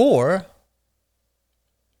therefore,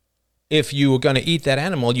 if you are going to eat that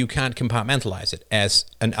animal, you can't compartmentalize it as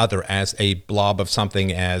an other, as a blob of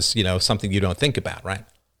something, as, something you don't think about, right?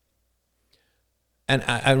 And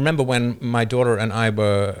I remember when my daughter and I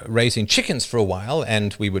were raising chickens for a while,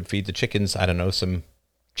 and we would feed the chickens, I don't know, some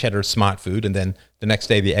cheddar smart food, and then the next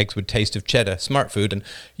day the eggs would taste of cheddar smart food, and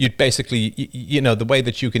you'd basically, the way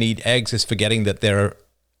that you can eat eggs is forgetting that they're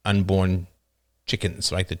unborn chickens,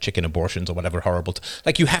 right? The chicken abortions or whatever horrible.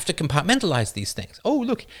 You have to compartmentalize these things. Oh,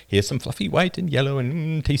 look, here's some fluffy white and yellow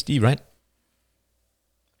and tasty, right?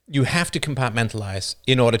 You have to compartmentalize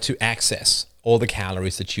in order to access all the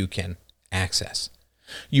calories that you can access.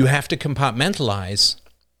 You have to compartmentalize.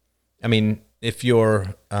 I mean, if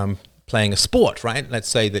you're playing a sport, right? Let's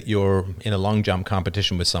say that you're in a long jump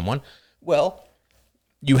competition with someone. Well,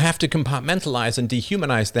 you have to compartmentalize and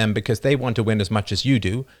dehumanize them because they want to win as much as you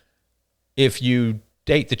do. If you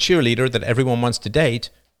date the cheerleader that everyone wants to date,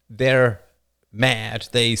 they're mad,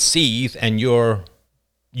 they seethe, and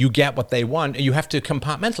you get what they want. You have to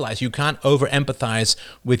compartmentalize. You can't over-empathize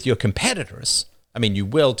with your competitors. I mean, you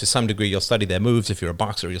will to some degree. You'll study their moves. If you're a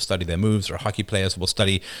boxer, you'll study their moves, or hockey players will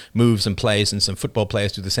study moves and plays, and some football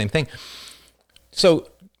players do the same thing. So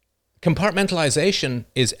compartmentalization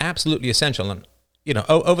is absolutely essential. And, you know,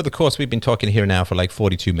 over the course, we've been talking here now for like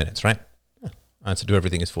 42 minutes, right? Answer to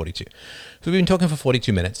everything is 42. So we've been talking for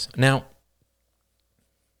 42 minutes. Now,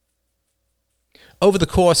 over the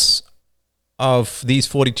course of these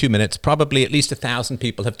 42 minutes, probably at least 1,000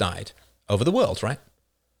 people have died over the world, right?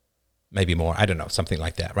 Maybe more, I don't know, something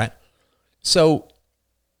like that, right? So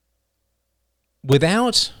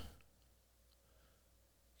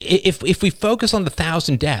if we focus on the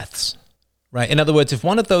 1,000 deaths, right? In other words, if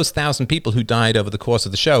one of those 1,000 people who died over the course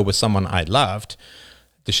of the show was someone I loved,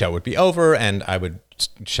 the show would be over and I would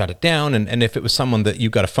shut it down. And if it was someone that you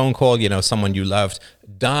got a phone call, you know, someone you loved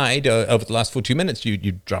died over the last 42 minutes,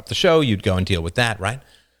 you'd drop the show, you'd go and deal with that, right?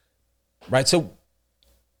 Right. So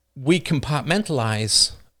we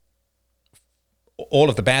compartmentalize all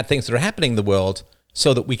of the bad things that are happening in the world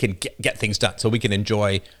so that we can get things done, so we can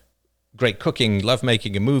enjoy great cooking,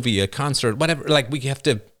 lovemaking, a movie, a concert, whatever. Like we have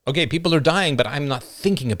to, okay, people are dying, but I'm not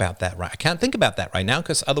thinking about that right. I can't think about that right now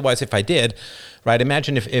because otherwise if I did, right,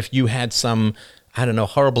 imagine if you had some, I don't know,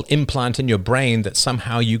 horrible implant in your brain that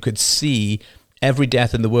somehow you could see every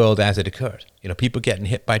death in the world as it occurred. You know, people getting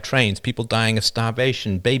hit by trains, people dying of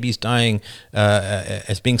starvation, babies dying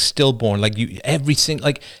as being stillborn, every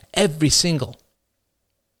single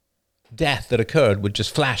death that occurred would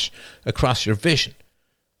just flash across your vision.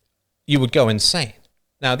 You would go insane.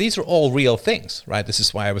 Now, these are all real things, right? This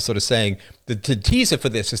is why I was sort of saying the teaser for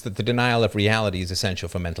this is that the denial of reality is essential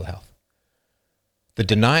for mental health. The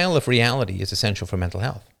denial of reality is essential for mental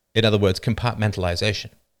health. In other words, compartmentalization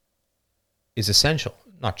is essential,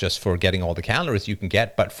 not just for getting all the calories you can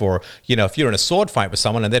get, but for, you know, if you're in a sword fight with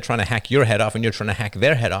someone and they're trying to hack your head off and you're trying to hack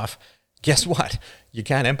their head off, guess what? You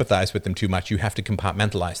can't empathize with them too much. You have to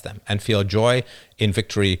compartmentalize them and feel joy in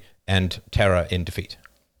victory and terror in defeat.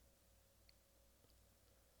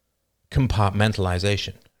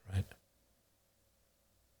 Compartmentalization, right?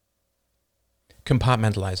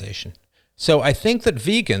 Compartmentalization. So I think that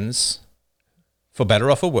vegans, for better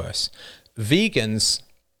or for worse, vegans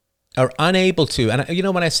are unable to, and you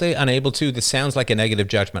know, when I say unable to, this sounds like a negative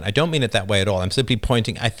judgment. I don't mean it that way at all. I'm simply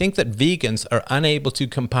pointing, I think that vegans are unable to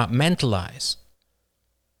compartmentalize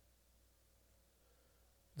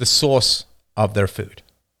the source of their food.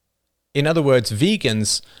 In other words,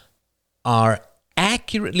 vegans are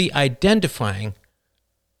accurately identifying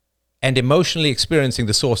and emotionally experiencing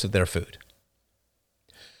the source of their food.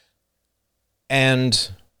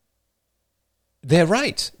 And they're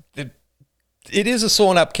right. It is a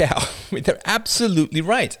sawn up cow. I mean, they're absolutely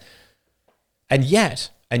right. And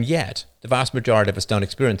yet, the vast majority of us don't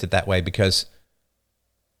experience it that way because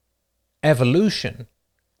evolution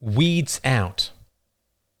weeds out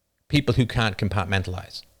people who can't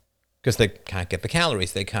compartmentalize because they can't get the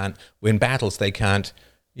calories, they can't win battles, they can't,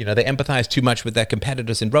 you know, they empathize too much with their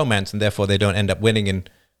competitors in romance and therefore they don't end up winning and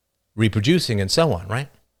reproducing and so on, right?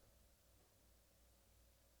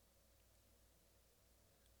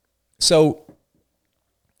 So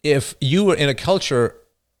if you were in a culture,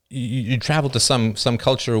 you traveled to some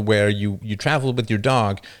culture where you traveled with your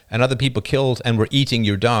dog and other people killed and were eating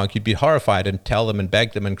your dog, you'd be horrified and tell them and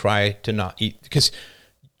beg them and cry to not eat because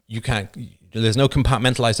you can't, there's no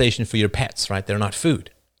compartmentalization for your pets, right? They're not food.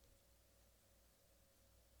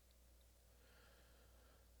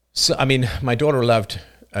 So, I mean, my daughter loved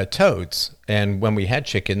toads, and when we had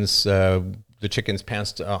chickens, the chickens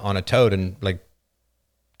pounced on a toad and like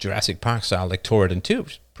Jurassic Park style, like tore it in two. It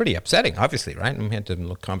was pretty upsetting, obviously, right? And we had to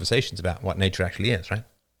look conversations about what nature actually is, right?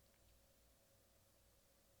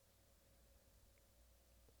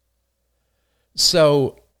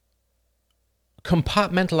 So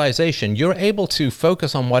compartmentalization, you're able to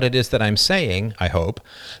focus on what it is that I'm saying, I hope,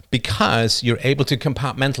 because you're able to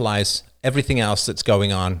compartmentalize everything else that's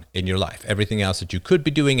going on in your life, everything else that you could be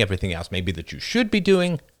doing, everything else maybe that you should be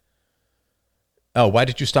doing. Oh, why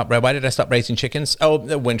did I stop raising chickens? Oh,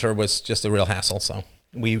 the winter was just a real hassle, so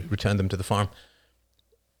we returned them to the farm.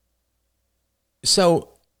 So,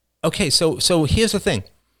 okay, so here's the thing.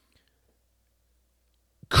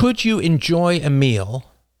 Could you enjoy a meal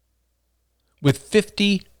with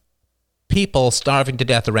 50 people starving to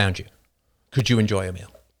death around you? Could you enjoy a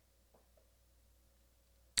meal?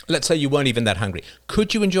 Let's say you weren't even that hungry.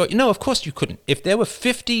 Could you enjoy? No, of course you couldn't. If there were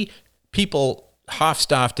 50 people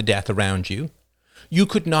half-starved to death around you, you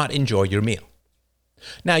could not enjoy your meal.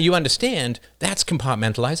 Now, you understand that's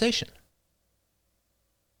compartmentalization.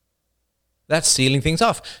 That's sealing things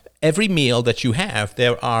off. Every meal that you have,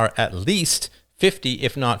 there are at least 50,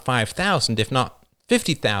 if not 5,000, if not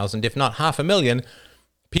 50,000, if not 500,000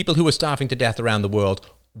 people who are starving to death around the world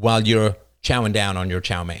while you're chowing down on your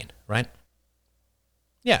chow mein, right?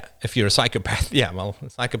 Yeah, if you're a psychopath, yeah, well, a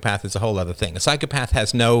psychopath is a whole other thing. A psychopath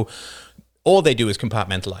has all they do is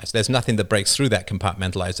compartmentalize. There's nothing that breaks through that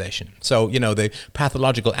compartmentalization. So, the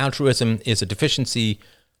pathological altruism is a deficiency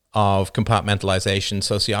of compartmentalization.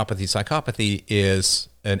 Sociopathy, psychopathy is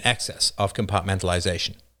an excess of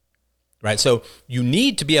compartmentalization, right? So you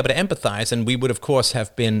need to be able to empathize, and we would, of course,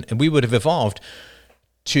 have evolved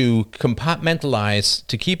to compartmentalize,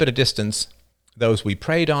 to keep at a distance those we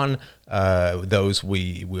preyed on, those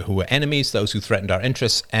who were enemies, those who threatened our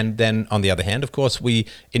interests. And then, on the other hand, of course, we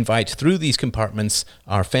invite through these compartments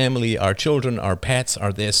our family, our children, our pets,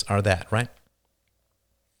 our this, our that, right?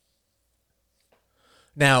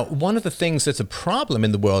 Now, one of the things that's a problem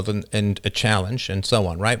in the world and a challenge and so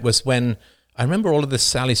on, right, was when I remember all of this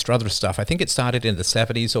Sally Struthers stuff. I think it started in the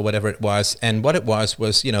 70s or whatever it was. And what it was,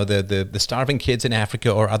 the starving kids in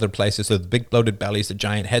Africa or other places, the big bloated bellies, the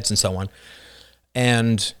giant heads and so on.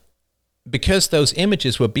 And because those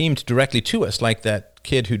images were beamed directly to us, like that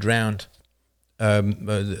kid who drowned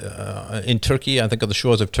in Turkey, I think on the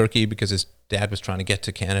shores of Turkey, because his dad was trying to get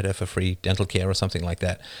to Canada for free dental care or something like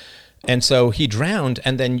that. And so he drowned,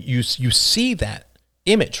 and then you see that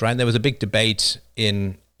image, right? There was a big debate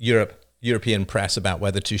in European press about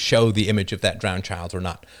whether to show the image of that drowned child or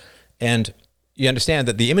not. And you understand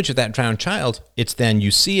that the image of that drowned child, it's then you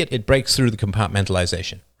see it breaks through the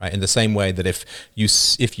compartmentalization, right? In the same way that if you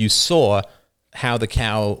saw how the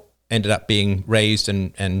cow ended up being raised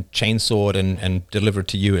and chainsawed and delivered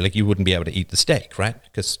to you, like you wouldn't be able to eat the steak, right?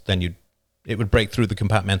 Because then it would break through the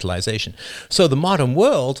compartmentalization. So the modern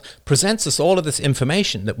world presents us all of this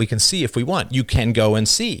information that we can see if we want. You can go and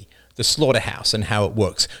see the slaughterhouse and how it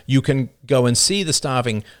works. You can go and see the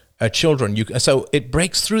starving children. So it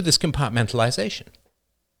breaks through this compartmentalization.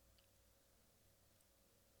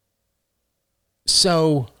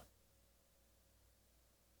 So,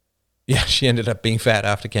 yeah, she ended up being fat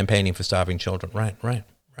after campaigning for starving children. Right.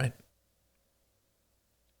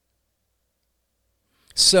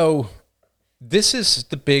 So this is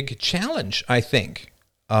the big challenge, I think,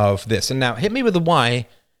 of this. And now hit me with the why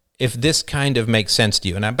if this kind of makes sense to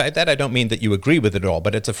you. And by that, I don't mean that you agree with it all,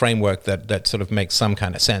 but it's a framework that sort of makes some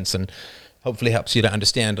kind of sense and hopefully helps you to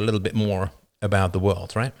understand a little bit more about the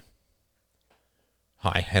world, right?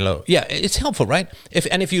 Hi, hello. Yeah, it's helpful, right?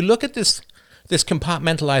 If you look at this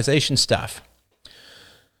compartmentalization stuff,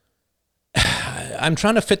 I'm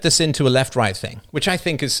trying to fit this into a left-right thing, which I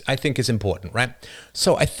think is important, right?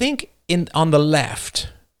 So I think on the left,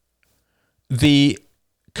 the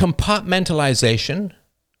compartmentalization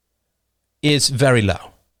is very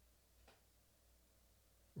low,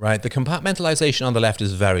 right? The compartmentalization on the left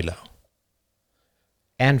is very low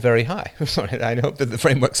and very high. I hope that the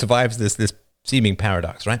framework survives this seeming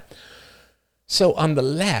paradox, right? So on the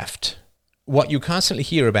left, what you constantly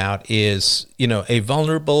hear about is, a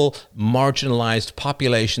vulnerable, marginalized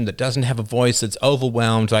population that doesn't have a voice, that's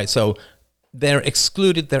overwhelmed, right? So they're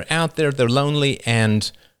excluded, they're out there, they're lonely,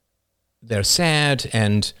 and they're sad.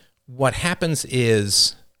 And what happens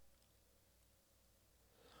is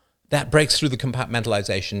that breaks through the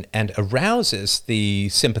compartmentalization and arouses the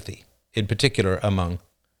sympathy, in particular among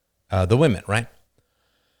the women, right?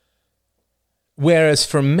 Whereas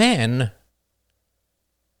for men,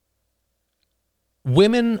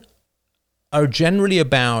 women are generally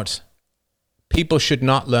about people should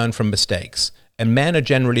not learn from mistakes, and men are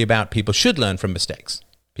generally about people should learn from mistakes.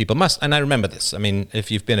 People must, and I remember this. I mean, if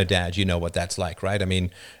you've been a dad, you know what that's like, right? I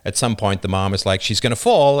mean, at some point the mom is like, she's going to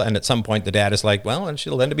fall, and at some point the dad is like, well, and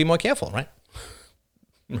she'll learn to be more careful, right?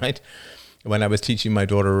 Right? When I was teaching my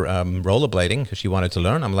daughter rollerblading, because she wanted to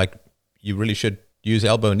learn, I'm like, you really should use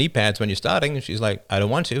elbow knee pads when you're starting. And she's like, I don't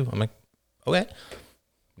want to. I'm like, okay.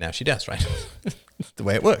 Now she does, right? The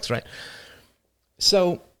way it works, right?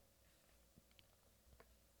 So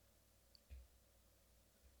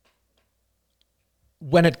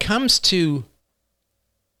when it comes to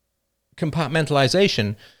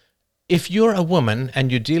compartmentalization, if you're a woman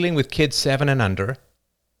and you're dealing with kids 7 and under,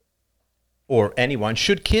 or anyone,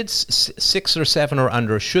 should kids 6 or 7 or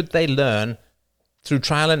under, should they learn through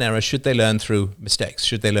trial and error? Should they learn through mistakes?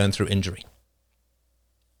 Should they learn through injury?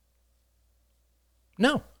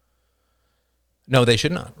 No. No, they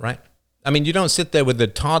should not, right? I mean, you don't sit there with the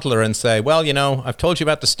toddler and say, well, you know, I've told you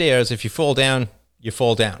about the stairs. If you fall down, you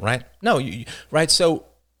fall down, right? No, right? So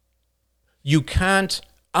you can't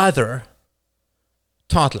other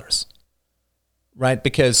toddlers, right?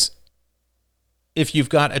 Because if you've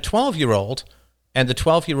got a 12-year-old and the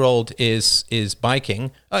 12-year-old is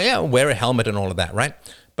biking, oh yeah, wear a helmet and all of that, right?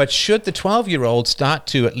 But should the 12-year-old start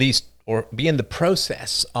to at least or be in the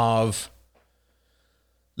process of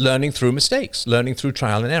learning through mistakes, learning through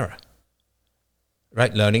trial and error,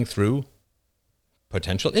 right? Learning through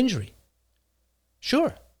potential injury.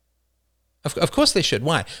 Sure. Of course they should.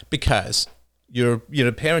 Why? Because you're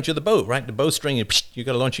a parent, you're the boat, right? The bowstring, you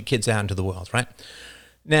got to launch your kids out into the world, right?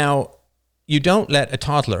 Now, you don't let a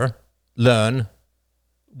toddler learn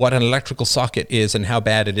what an electrical socket is and how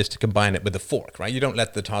bad it is to combine it with a fork, right? You don't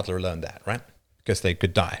let the toddler learn that, right? Because they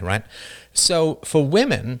could die, right? So for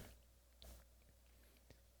women,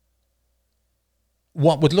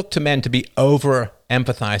 what would look to men to be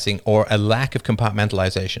over-empathizing or a lack of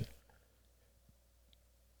compartmentalization,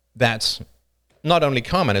 that's not only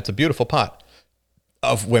common, it's a beautiful part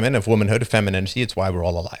of women, of womanhood, of femininity. It's why we're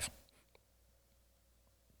all alive.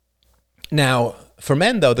 Now, for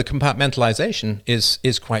men, though, the compartmentalization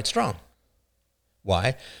is quite strong.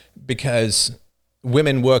 Why? Because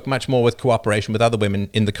women work much more with cooperation with other women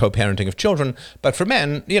in the co-parenting of children. But for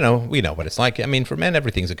men, you know, we know what it's like. I mean, for men,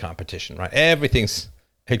 everything's a competition, right? Everything's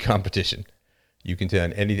a competition. You can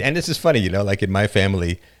turn anything. And this is funny, you know, like in my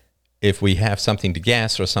family, if we have something to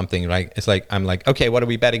guess or something, right? It's like, I'm like, okay, what are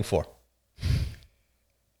we betting for?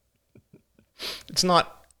 It's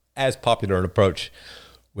not as popular an approach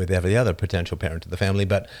with every other potential parent of the family,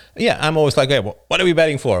 but yeah, I'm always like, hey, well, what are we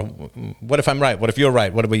betting for? What if I'm right? What if you're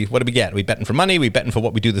right? What do we get? Are we betting for money? Are we betting for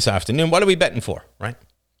what we do this afternoon? What are we betting for, right?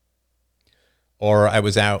 Or I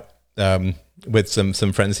was out with some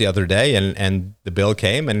friends the other day, and the bill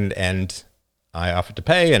came, and I offered to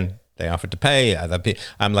pay, and they offered to pay.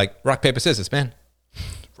 I'm like, rock, paper, scissors, man.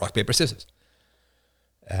 Rock, paper, scissors.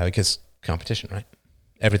 Because competition, right?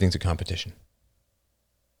 Everything's a competition.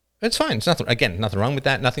 It's fine. It's nothing wrong with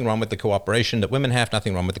that. Nothing wrong with the cooperation that women have.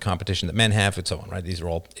 Nothing wrong with the competition that men have, and so on, right? These are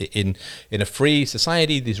all, in a free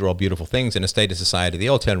society, these are all beautiful things. In a state of society, they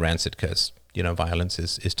all turn rancid because, you know, violence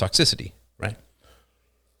is toxicity, right?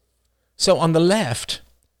 So on the left,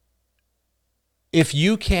 if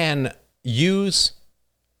you can use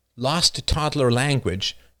lost toddler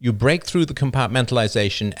language, you break through the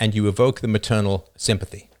compartmentalization and you evoke the maternal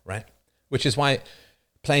sympathy, right? Which is why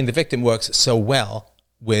playing the victim works so well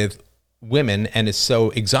with women and is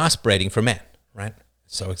so exasperating for men, right?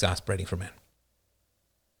 So exasperating for men.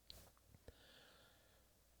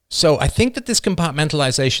 So I think that this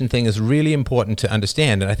compartmentalization thing is really important to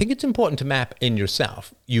understand, and I think it's important to map in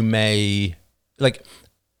yourself. You may, like,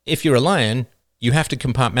 if you're a lion, you have to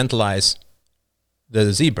compartmentalize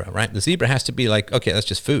the zebra, right? The zebra has to be like, okay, that's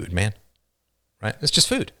just food, man, right? It's just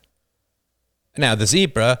food. Now, the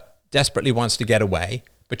zebra desperately wants to get away,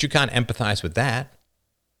 but you can't empathize with that.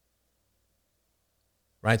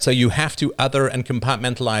 Right? So you have to other and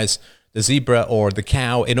compartmentalize the zebra or the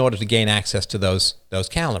cow in order to gain access to those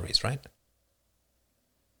calories, right?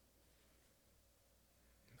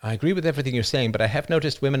 I agree with everything you're saying, but I have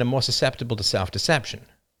noticed women are more susceptible to self-deception.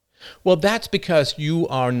 Well, that's because you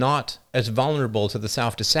are not as vulnerable to the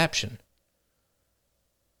self-deception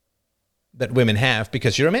that women have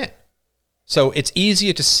because you're a man. So it's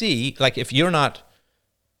easier to see, like, if you're not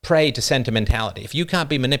prey to sentimentality, if you can't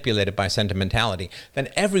be manipulated by sentimentality, then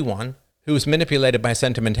everyone who's manipulated by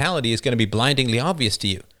sentimentality is going to be blindingly obvious to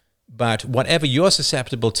you. But whatever you're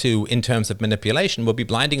susceptible to in terms of manipulation will be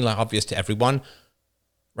blindingly obvious to everyone,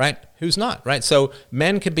 right, who's not, right? So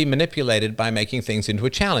men can be manipulated by making things into a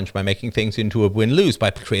challenge, by making things into a win-lose, by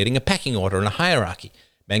creating a pecking order and a hierarchy.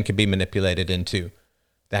 Men can be manipulated into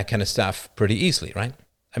that kind of stuff pretty easily, right?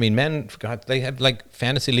 I mean, men, for God, they have like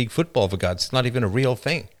fantasy league football, for God. It's not even a real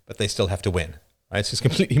thing, but they still have to win, right? It's just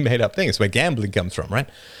completely made up thing. It's where gambling comes from, right?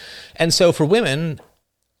 And so for women,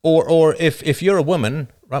 or if you're a woman,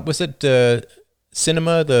 right, was it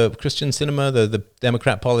Sinema, the Christian Sinema, the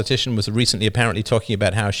Democrat politician, was recently apparently talking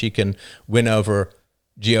about how she can win over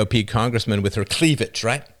GOP congressmen with her cleavage,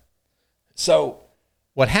 right? So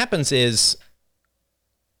what happens is,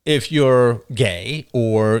 if you're gay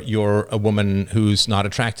or you're a woman who's not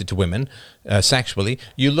attracted to women sexually,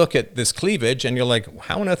 you look at this cleavage and you're like,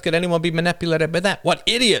 how on earth could anyone be manipulated by that? What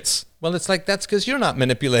idiots! Well, it's like, that's because you're not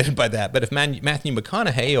manipulated by that. But if Matthew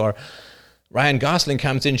McConaughey Ryan Gosling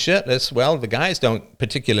comes in shirtless. Well, the guys don't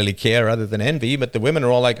particularly care other than envy, but the women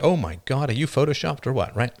are all like, oh my God, are you photoshopped or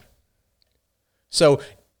what, right? So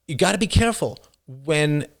you got to be careful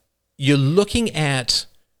when you're looking at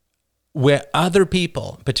where other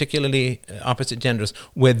people, particularly opposite genders,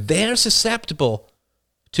 where they're susceptible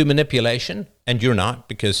to manipulation, and you're not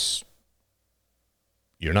because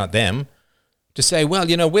you're not them, to say, well,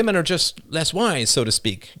 women are just less wise, so to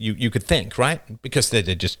speak, you could think, right? Because they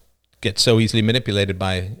just get so easily manipulated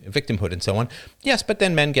by victimhood and so on. Yes, but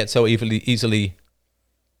then men get so easily.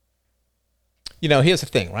 Here's the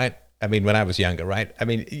thing, right? I mean, when I was younger, right? I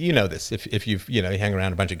mean, this, if you hang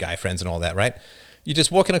around a bunch of guy friends and all that, right? You're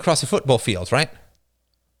just walking across a football field, right?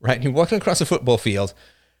 Right? You're walking across a football field.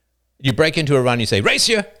 You break into a run, you say, race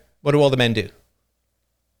you. What do all the men do?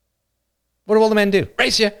 What do all the men do?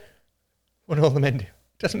 Race you. What do all the men do?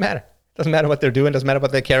 Doesn't matter. Doesn't matter what they're doing. Doesn't matter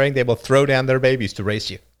what they're carrying. They will throw down their babies to race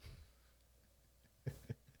you.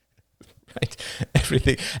 Right?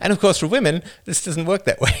 Everything. And of course, for women, this doesn't work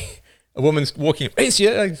that way. A woman's walking, race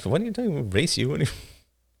you. Like, what are you doing? Race you? Are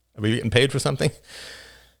we getting paid for something?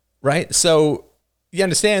 Right? So you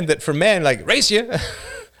understand that for men, like, race you.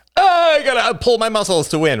 I gotta pull my muscles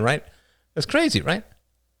to win, right? That's crazy, right?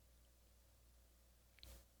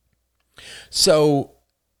 So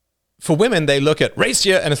for women, they look at race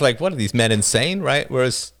you, and it's like, what are these men insane, right?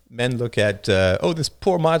 Whereas men look at, this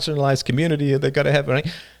poor marginalized community, they got to have, right?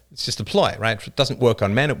 It's just a ploy, right? It doesn't work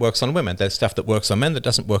on men, it works on women. There's stuff that works on men that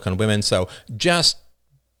doesn't work on women. So just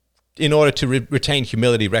in order to retain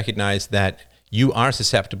humility, recognize that you are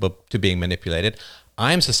susceptible to being manipulated.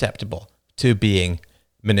 I'm susceptible to being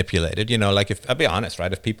manipulated. Like if, I'll be honest,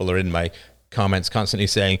 right? If people are in my comments constantly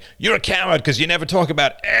saying, you're a coward because you never talk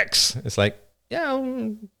about X. It's like, yeah,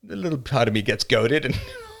 a little part of me gets goaded and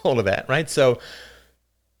all of that, right? So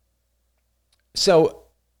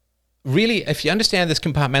really, if you understand this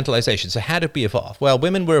compartmentalization, so how did we evolve? Well,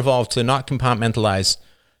 women were evolved to not compartmentalize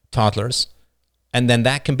toddlers, and then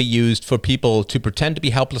that can be used for people to pretend to be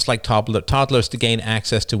helpless like toddlers to gain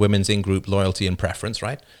access to women's in-group loyalty and preference,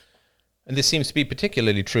 right? And this seems to be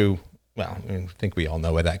particularly true, well, I think we all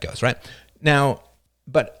know where that goes, right? Now,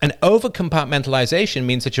 but an over-compartmentalization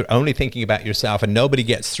means that you're only thinking about yourself and nobody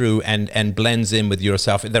gets through and blends in with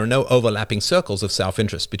yourself. There are no overlapping circles of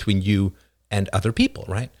self-interest between you and other people,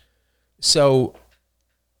 right? So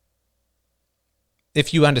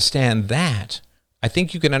if you understand that, I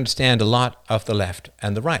think you can understand a lot of the left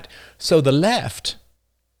and the right. So the left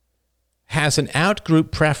has an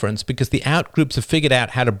out-group preference because the out-groups have figured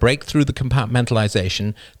out how to break through the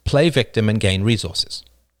compartmentalization, play victim, and gain resources.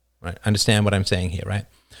 Right? Understand what I'm saying here, right?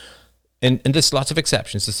 And there's lots of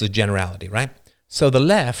exceptions. This is a generality, right? So the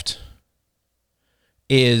left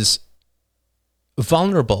is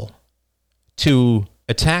vulnerable to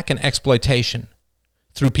attack and exploitation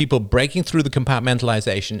through people breaking through the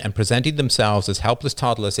compartmentalization and presenting themselves as helpless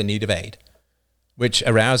toddlers in need of aid, which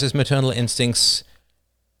arouses maternal instincts.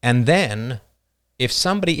 And then if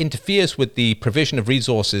somebody interferes with the provision of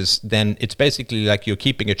resources, then it's basically like you're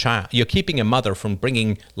keeping a mother from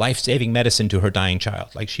bringing life-saving medicine to her dying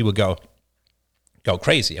child. Like she will go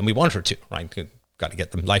crazy, and we want her to, right? Got to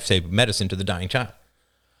get the life-saving medicine to the dying child.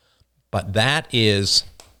 But that is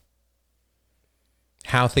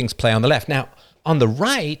how things play on the left. Now, on the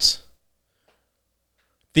right,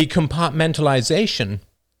 the compartmentalization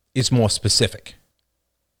is more specific.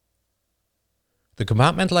 The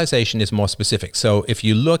compartmentalization is more specific. So if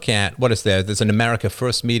you look at, what is there? There's an America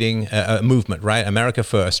First movement, right? America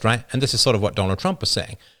First, right? And this is sort of what Donald Trump was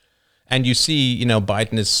saying. And you see,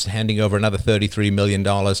 Biden is handing over another $33 million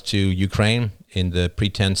to Ukraine in the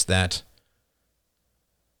pretense that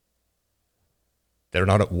they're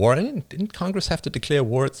not at war. Didn't Congress have to declare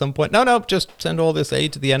war at some point? No, just send all this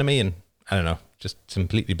aid to the enemy. And I don't know, just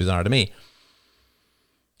completely bizarre to me.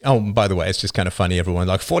 Oh, by the way, it's just kind of funny. Everyone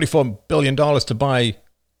like $44 billion to buy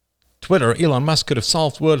Twitter. Elon Musk could have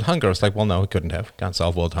solved world hunger. It's like, well, no, he couldn't have. Can't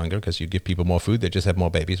solve world hunger because you give people more food. They just have more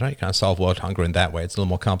babies, right? You can't solve world hunger in that way. It's a little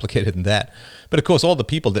more complicated than that. But of course, all the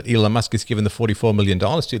people that Elon Musk has given the $44 million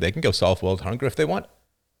to, they can go solve world hunger if they want.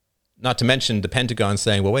 Not to mention the Pentagon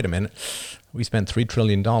saying, well, wait a minute. We spent $3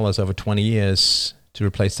 trillion over 20 years to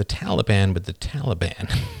replace the Taliban with the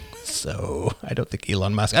Taliban. So I don't think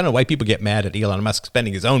Elon Musk, I don't know why people get mad at Elon Musk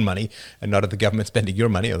spending his own money and not at the government spending your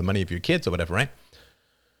money or the money of your kids or whatever, right?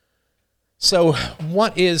 So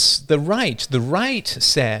what is the right? The right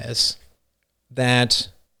says that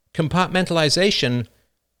compartmentalization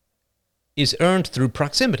is earned through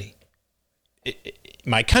proximity.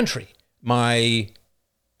 My country, my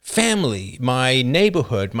family, my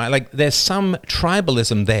neighborhood, there's some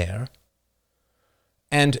tribalism there.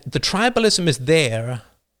 And the tribalism is there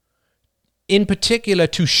in particular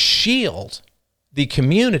to shield the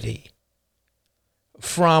community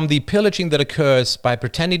from the pillaging that occurs by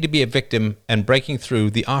pretending to be a victim and breaking through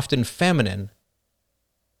the often feminine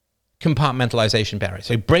compartmentalization barrier.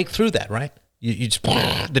 So you break through that, right? You just,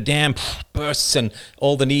 the dam bursts and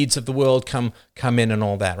all the needs of the world come in and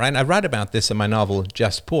all that, right? And I write about this in my novel,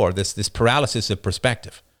 Just Poor, this paralysis of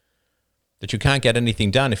perspective, that you can't get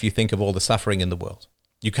anything done if you think of all the suffering in the world.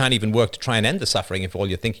 You can't even work to try and end the suffering if all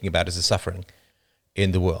you're thinking about is the suffering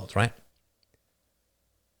in the world, right?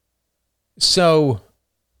 So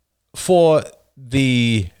for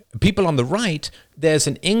the people on the right, there's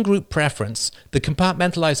an in-group preference. The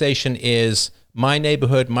compartmentalization is my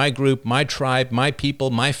neighborhood, my group, my tribe, my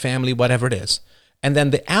people, my family, whatever it is. And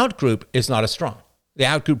then the out-group is not as strong. The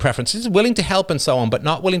out-group preference is willing to help and so on, but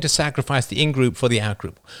not willing to sacrifice the in-group for the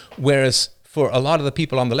out-group. Whereas for a lot of the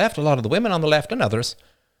people on the left, a lot of the women on the left and others,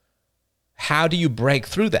 how do you break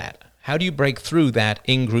through that? How do you break through that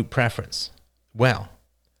in-group preference? Well,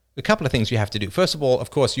 a couple of things you have to do. First of all, of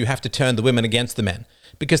course, you have to turn the women against the men,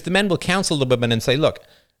 because the men will counsel the women and say, look,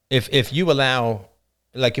 if you allow,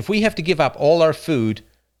 like if we have to give up all our food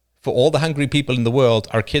for all the hungry people in the world,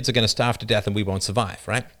 our kids are going to starve to death and we won't survive,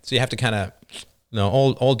 right? So you have to kind of,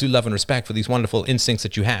 all due love and respect for these wonderful instincts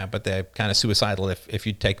that you have, but they're kind of suicidal if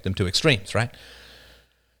you take them to extremes, right?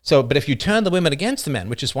 So, but if you turn the women against the men,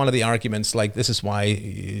 which is one of the arguments, like this is why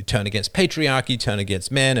you turn against patriarchy, turn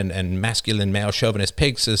against men and masculine male chauvinist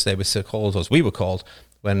pigs, as they were called, as we were called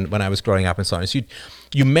when I was growing up and so on. So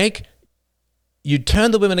you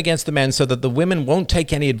turn the women against the men so that the women won't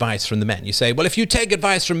take any advice from the men. You say, well, if you take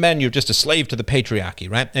advice from men, you're just a slave to the patriarchy,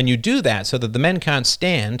 right? And you do that so that the men can't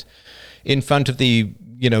stand in front of the,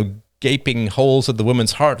 gaping holes of the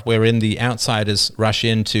woman's heart wherein the outsiders rush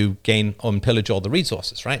in to gain and pillage all the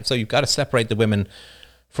resources, right? So you've got to separate the women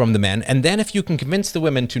from the men. And then if you can convince the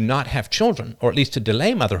women to not have children, or at least to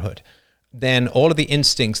delay motherhood, then all of the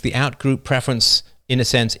instincts, the out-group preference, in a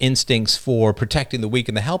sense, instincts for protecting the weak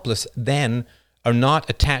and the helpless, then are not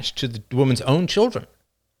attached to the woman's own children,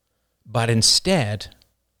 but instead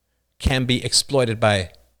can be exploited by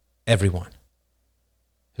everyone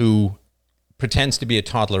who pretends to be a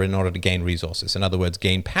toddler in order to gain resources. In other words,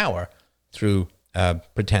 gain power through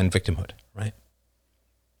pretend victimhood, right?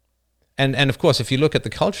 And of course, if you look at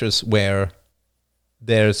the cultures where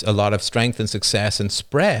there's a lot of strength and success and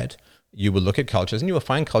spread, you will look at cultures and you will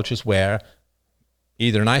find cultures where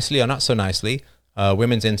either nicely or not so nicely,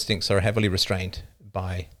 women's instincts are heavily restrained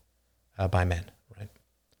by men, right?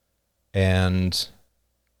 And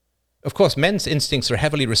of course, men's instincts are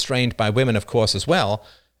heavily restrained by women, of course, as well,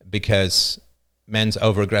 because men's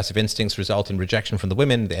over-aggressive instincts result in rejection from the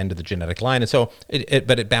women, the end of the genetic line, and so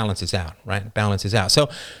but it balances out, right? It balances out. So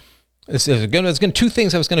there's two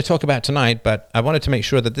things I was going to talk about tonight, but I wanted to make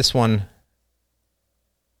sure that this one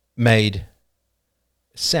made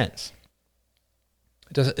sense.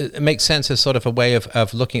 It makes sense as sort of a way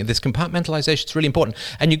of looking at this compartmentalization. It's really important.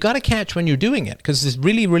 And you've got to catch when you're doing it, because it's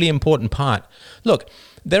really, really important part. Look,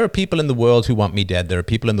 there are people in the world who want me dead. There are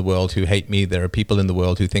people in the world who hate me. There are people in the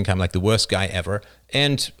world who think I'm like the worst guy ever.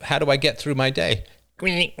 And how do I get through my day?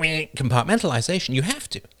 Compartmentalization. You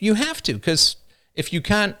have to, because if you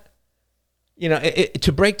can't,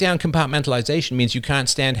 to break down compartmentalization means you can't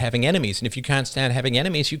stand having enemies. And if you can't stand having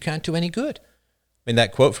enemies, you can't do any good. I mean,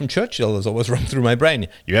 that quote from Churchill has always run through my brain.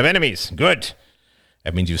 You have enemies. Good.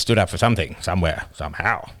 That means you stood up for something, somewhere,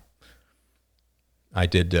 somehow.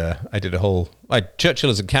 Churchill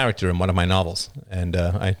is a character in one of my novels, and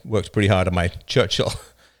I worked pretty hard on my Churchill,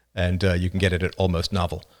 and you can get it at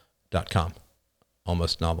almostnovel.com.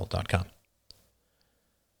 Almostnovel.com.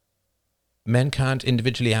 Men can't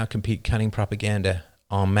individually outcompete cunning propaganda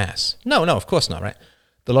en masse. No, of course not, right?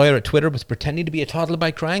 The lawyer at Twitter was pretending to be a toddler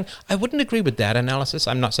by crying. I wouldn't agree with that analysis.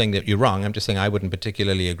 I'm not saying that you're wrong. I'm just saying I wouldn't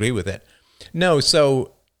particularly agree with it. No,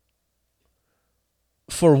 so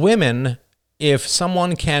for women, if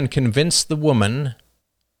someone can convince the woman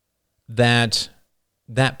that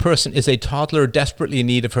that person is a toddler desperately in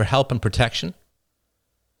need of her help and protection,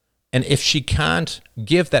 and if she can't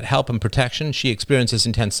give that help and protection, she experiences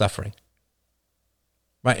intense suffering.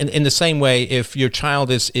 Right? In the same way, if your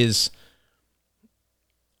child is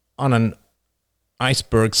on an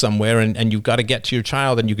iceberg somewhere and you've got to get to your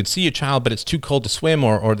child and you can see your child, but it's too cold to swim,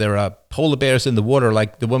 or there are polar bears in the water,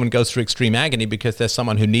 like the woman goes through extreme agony because there's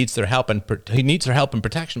someone who needs their help and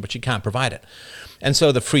protection, but she can't provide it. And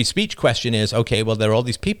so the free speech question is, okay, well, there are all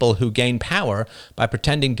these people who gain power by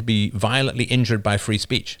pretending to be violently injured by free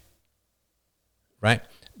speech, right?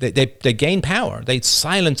 They gain power. They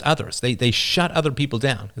silence others. They shut other people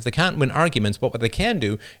down because they can't win arguments. But what they can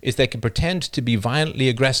do is they can pretend to be violently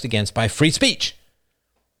aggressed against by free speech,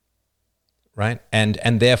 right?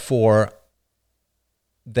 And therefore,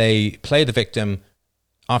 they play the victim.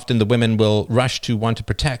 Often the women will rush to want to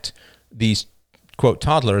protect these, quote,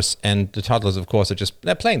 toddlers. And the toddlers, of course,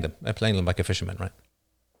 they're playing them. They're playing them like a fisherman, right?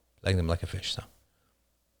 Playing them like a fish, so.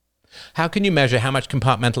 How can you measure how much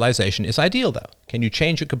compartmentalization is ideal, though? Can you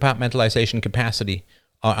change your compartmentalization capacity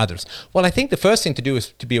or others? Well, I think the first thing to do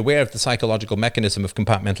is to be aware of the psychological mechanism of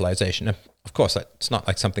compartmentalization. Of course, it's not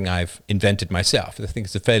like something I've invented myself. I think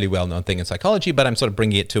it's a fairly well-known thing in psychology, but I'm sort of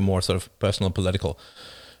bringing it to a more sort of personal, political,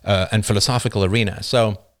 and philosophical arena.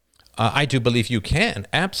 So I do believe you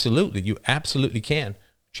absolutely can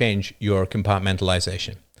change your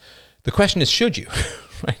compartmentalization. The question is, should you?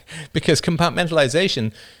 Right? Because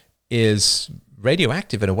compartmentalization is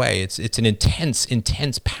radioactive in a way. It's an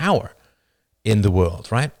intense power in the world,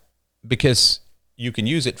 right? Because you can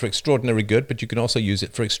use it for extraordinary good, but you can also use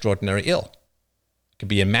it for extraordinary ill. It can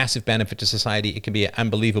be a massive benefit to society. It can be an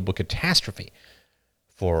unbelievable catastrophe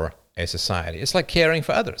for a society. It's like caring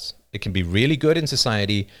for others. It can be really good in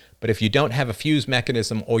society, but if you don't have a fuse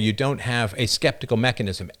mechanism or you don't have a skeptical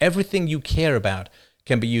mechanism, everything you care about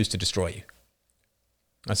can be used to destroy you.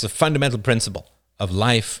 That's a fundamental principle of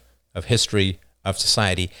life, of history, of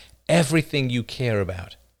society. Everything you care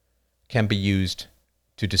about can be used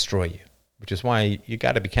to destroy you, which is why you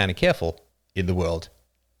got to be kind of careful in the world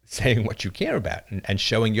saying what you care about and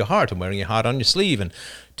showing your heart and wearing your heart on your sleeve and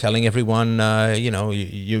telling everyone,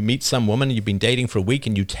 you meet some woman you've been dating for a week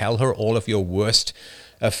and you tell her all of your worst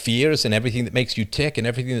fears and everything that makes you tick and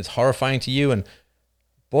everything that's horrifying to you. And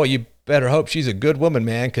boy, you better hope she's a good woman,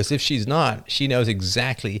 man, because if she's not, she knows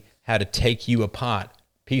exactly how to take you apart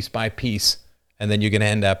piece by piece, and then you're going to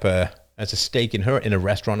end up as a steak in a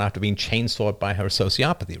restaurant after being chainsawed by her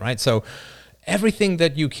sociopathy, right? So everything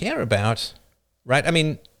that you care about, right? I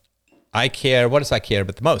mean, what does I care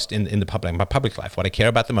about the most in my public life? What I care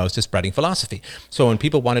about the most is spreading philosophy. So when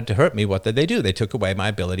people wanted to hurt me, what did they do? They took away my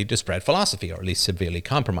ability to spread philosophy, or at least severely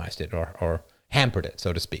compromised it or hampered it,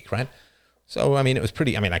 so to speak, right? So, I mean,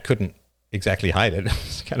 I couldn't exactly hide it.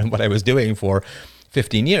 It's kind of what I was doing for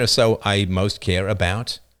 15 years. So I most care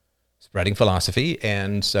about spreading philosophy.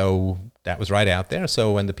 And so that was right out there.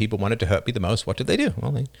 So when the people wanted to hurt me the most, what did they do?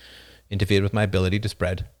 Well, they interfered with my ability to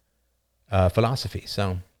spread philosophy.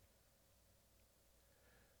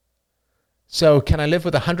 So can I live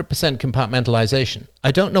with 100% compartmentalization?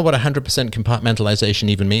 I don't know what 100% compartmentalization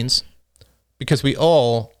even means, because we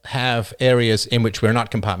all have areas in which we're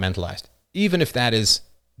not compartmentalized, even if that is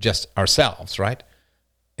just ourselves, right?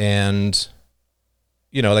 And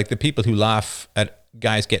like the people who laugh at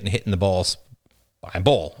guys getting hit in the balls by a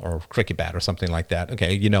ball or a cricket bat or something like that.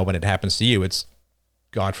 Okay, when it happens to you, it's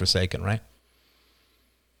godforsaken, right?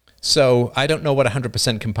 So I don't know what 100%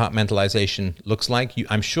 compartmentalization looks like.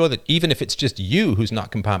 I'm sure that even if it's just you who's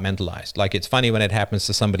not compartmentalized, like it's funny when it happens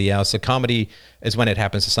to somebody else. A comedy is when it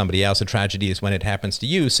happens to somebody else. A tragedy is when it happens to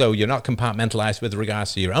you. So you're not compartmentalized with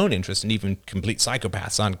regards to your own interests, and even complete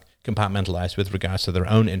psychopaths aren't compartmentalized with regards to their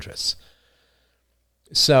own interests.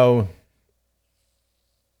 So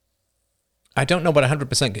I don't know what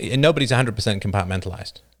 100%, and nobody's 100%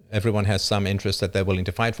 compartmentalized. Everyone has some interest that they're willing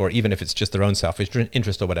to fight for, even if it's just their own selfish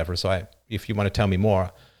interest or whatever. So if you want to tell me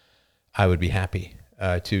more, I would be happy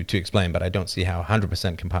to explain, but I don't see how 100%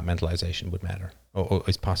 compartmentalization would matter or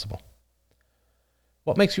is possible.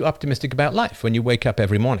 What makes you optimistic about life when you wake up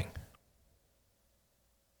every morning?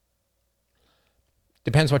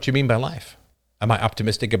 Depends what you mean by life. Am I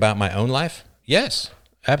optimistic about my own life? Yes,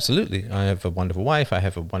 absolutely. I have a wonderful wife. I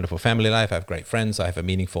have a wonderful family life. I have great friends. I have a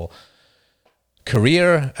meaningful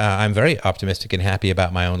career. I'm very optimistic and happy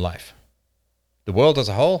about my own life. The world as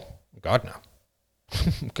a whole? God, no.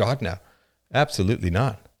 God, no. Absolutely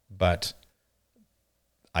not. But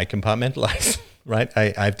I compartmentalize, right?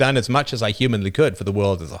 I've done as much as I humanly could for the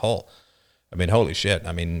world as a whole. I mean, holy shit.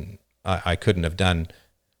 I mean, I couldn't have done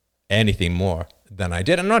anything more than I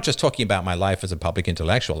did. I'm not just talking about my life as a public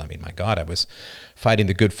intellectual. I mean, my God, I was fighting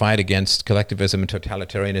the good fight against collectivism and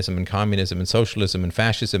totalitarianism and communism and socialism and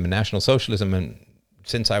fascism and national socialism and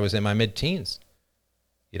since I was in my mid-teens.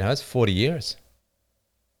 That's 40 years.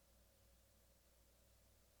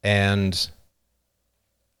 And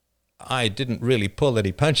I didn't really pull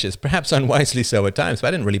any punches, perhaps unwisely so at times, but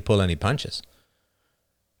I didn't really pull any punches.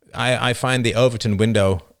 I find the Overton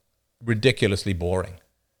window ridiculously boring.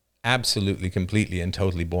 Absolutely, completely, and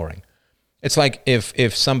totally boring. It's like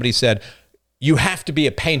if somebody said, you have to be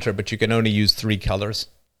a painter, but you can only use 3 colors,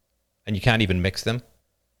 and you can't even mix them.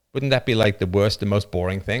 Wouldn't that be like the worst, the most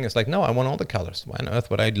boring thing? It's like, no, I want all the colors. Why on earth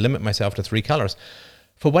would I limit myself to 3 colors?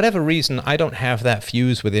 For whatever reason, I don't have that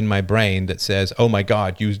fuse within my brain that says, oh my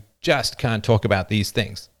God, you just can't talk about these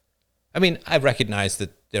things. I mean, I recognize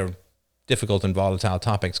that they're difficult and volatile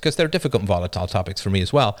topics, because they're difficult and volatile topics for me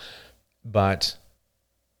as well. But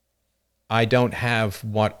I don't have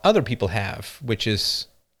what other people have, which is,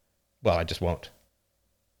 well, I just won't.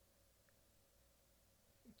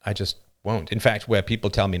 I just won't. In fact, where people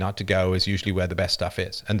tell me not to go is usually where the best stuff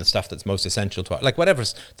is, and the stuff that's most essential to it. Like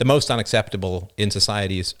whatever's the most unacceptable in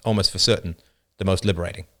society is almost for certain the most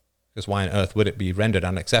liberating. Because why on earth would it be rendered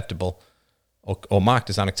unacceptable or marked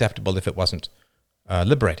as unacceptable if it wasn't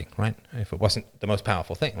liberating, right? If it wasn't the most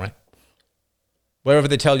powerful thing, right? Wherever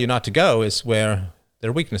they tell you not to go is where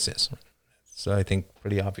their weakness is. So I think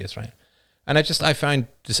pretty obvious, right? And I find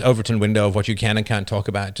this Overton window of what you can and can't talk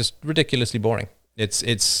about just ridiculously boring.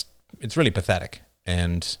 It's really pathetic.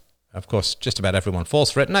 And of course, just about everyone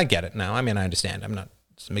falls for it. And I get it now. I mean, I understand. I'm not,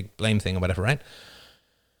 it's a big blame thing or whatever, right?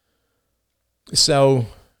 So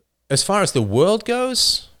as far as the world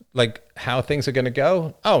goes, like how things are going to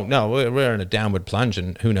go, oh no, we're in a downward plunge,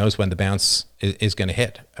 and who knows when the bounce is going to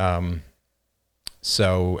hit.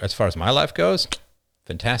 So as far as my life goes,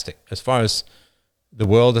 fantastic. As far as the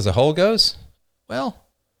world as a whole goes, well,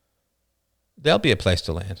 there'll be a place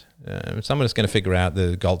to land. Someone's going to figure out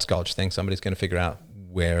the Galt's Gulch thing. Somebody's going to figure out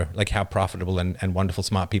where, like how profitable and wonderful,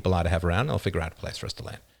 smart people are to have around. They'll figure out a place for us to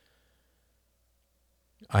land.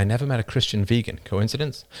 I never met a Christian vegan.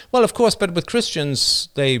 Coincidence? Well, of course, but with Christians,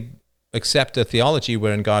 they accept a theology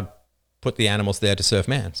wherein God put the animals there to serve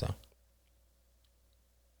man. So,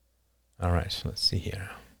 all right, let's see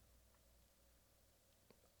here.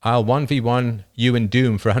 I'll 1v1 you in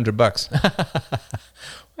Doom for $100.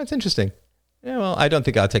 That's interesting. Yeah, well, I don't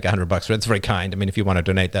think I'll take $100 for it. It's very kind. I mean, if you want to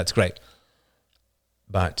donate, that's great.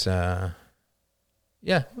 But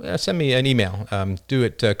yeah, send me an email. Do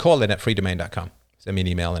it. Call in at freedomain.com. Send me an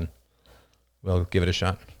email and we'll give it a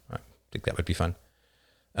shot. I think that would be fun.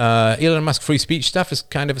 Elon Musk free speech stuff is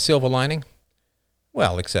kind of a silver lining.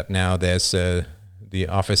 Well, except now there's the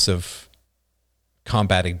Office of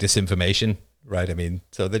Combating Disinformation, right? I mean,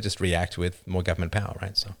 so they just react with more government power,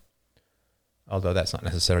 right? So, although that's not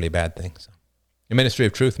necessarily a bad thing. So, the Ministry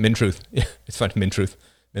of Truth, Min-Truth. Yeah, it's fun, Min-Truth.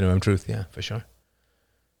 Minimum Truth, yeah, for sure.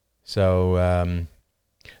 So,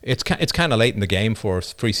 it's kind of late in the game for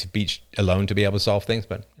free speech alone to be able to solve things,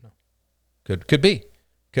 but you know, could be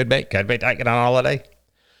taken on holiday.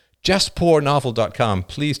 JustPoorNovel.com,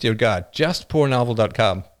 please, dear God,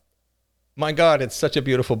 JustPoorNovel.com. My God, it's such a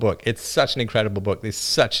beautiful book. It's such an incredible book. There's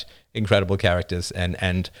such incredible characters,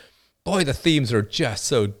 and boy, the themes are just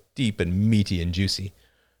so deep and meaty and juicy.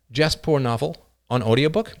 Just Poor Novel on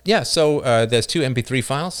audiobook. Yeah, so there's 2 MP3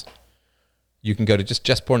 files. You can go to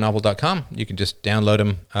justpoornovel.com. You can just download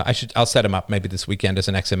them. I'll set them up maybe this weekend as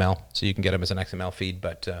an XML, so you can get them as an XML feed.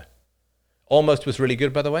 But Almost was really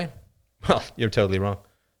good, by the way. Well, you're totally wrong.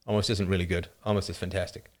 Almost isn't really good. Almost is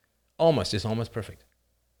fantastic. Almost is almost perfect.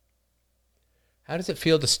 How does it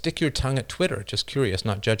feel to stick your tongue at Twitter? Just curious,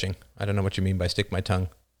 not judging. I don't know what you mean by stick my tongue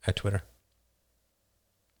at Twitter.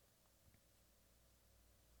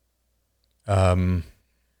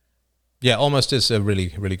 Yeah, Almost is a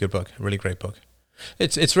really, really good book, a really great book.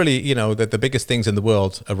 It's really, you know, that the biggest things in the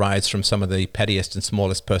world arise from some of the pettiest and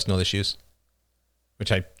smallest personal issues,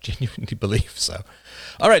 which I genuinely believe. So,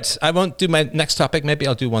 all right, I won't do my next topic. Maybe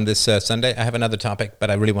I'll do one this Sunday. I have another topic,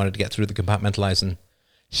 but I really wanted to get through the compartmentalizing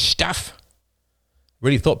stuff.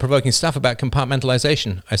 Really thought-provoking stuff about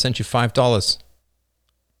compartmentalization. I sent you $5.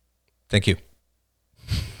 Thank you.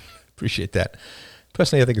 Appreciate that.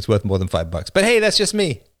 Personally, I think it's worth more than $5. But hey, that's just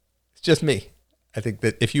me. It's just me. I think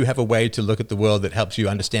that if you have a way to look at the world that helps you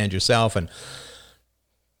understand yourself and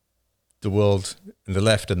the world and the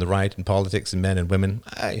left and the right and politics and men and women,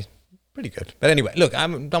 pretty good. But anyway, look, I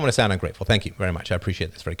don't want to sound ungrateful. Thank you very much. I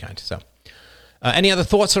appreciate this. Very kind. So, any other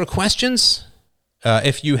thoughts or questions?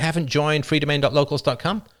 If you haven't joined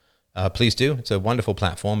freedomain.locals.com, please do. It's a wonderful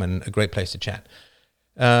platform and a great place to chat.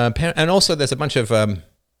 And also, there's a bunch of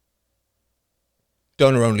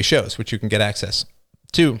donor-only shows, which you can get access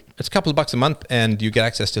to. It's a couple of bucks a month, and you get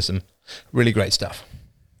access to some really great stuff.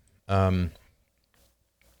 This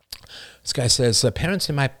guy says, parents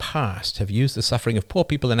in my past have used the suffering of poor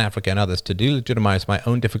people in Africa and others to delegitimize my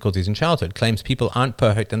own difficulties in childhood. Claims people aren't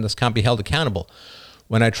perfect and thus can't be held accountable.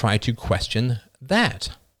 When I try to question that.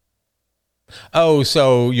 Oh,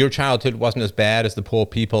 so your childhood wasn't as bad as the poor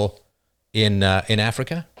people in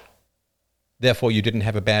Africa? Therefore, you didn't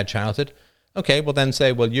have a bad childhood? Okay, well then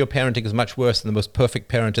say, well, your parenting is much worse than the most perfect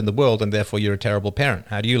parent in the world, and therefore you're a terrible parent.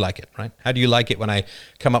 How do you like it, right? How do you like it when I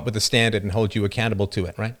come up with a standard and hold you accountable to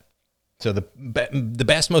it, right? So the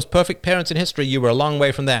best, most perfect parents in history, you were a long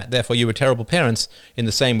way from that. Therefore, you were terrible parents in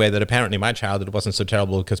the same way that apparently my childhood wasn't so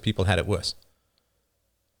terrible because people had it worse.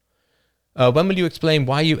 When will you explain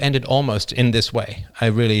why you ended almost in this way? I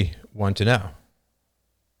really want to know.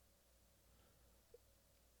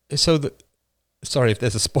 So sorry if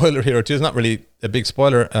there's a spoiler here or two. It's not really a big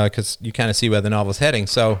spoiler because you kind of see where the novel's heading.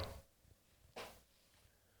 So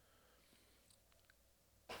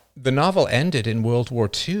the novel ended in World War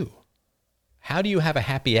II. How do you have a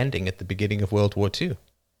happy ending at the beginning of World War II?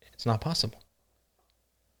 It's not possible.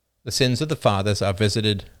 The sins of the fathers are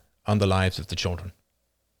visited on the lives of the children.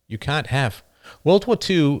 You can't have. World War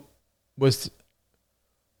II was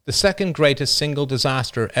the second greatest single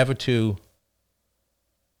disaster ever to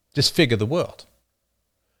disfigure the world.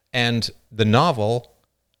 And the novel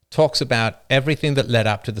talks about everything that led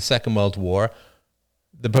up to the Second World War.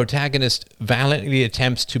 The protagonist valiantly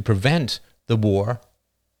attempts to prevent the war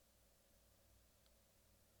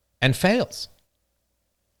and fails.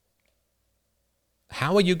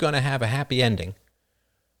 How are you going to have a happy ending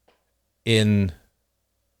in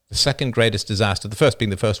the second greatest disaster, the first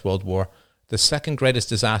being the First World War, the second greatest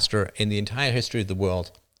disaster in the entire history of the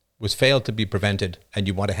world was failed to be prevented, and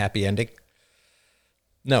you want a happy ending?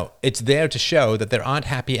 No, it's there to show that there aren't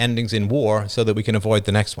happy endings in war so that we can avoid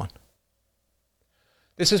the next one.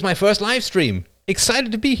 This is my first live stream.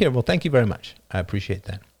 Excited to be here. Well, thank you very much. I appreciate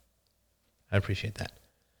that. I appreciate that.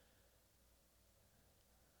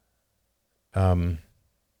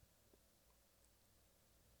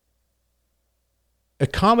 A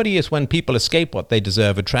comedy is when people escape what they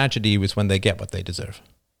deserve. A tragedy is when they get what they deserve.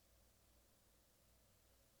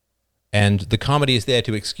 And the comedy is there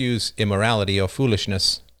to excuse immorality or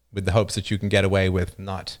foolishness with the hopes that you can get away with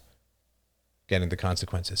not getting the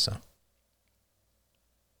consequences. So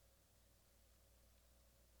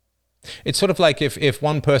it's sort of like if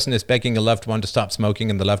one person is begging a loved one to stop smoking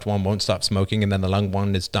and the loved one won't stop smoking, and then the loved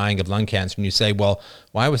one is dying of lung cancer, and you say, well,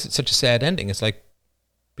 why was it such a sad ending? It's like,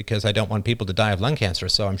 because I don't want people to die of lung cancer,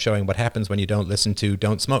 so I'm showing what happens when you don't listen to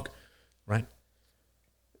don't smoke, right?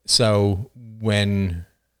 So when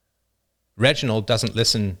Reginald doesn't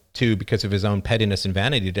listen to, because of his own pettiness and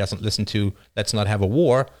vanity, doesn't listen to let's not have a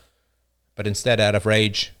war, but instead out of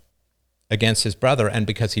rage against his brother, and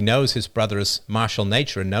because he knows his brother's martial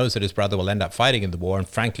nature and knows that his brother will end up fighting in the war, and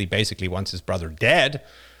frankly basically wants his brother dead.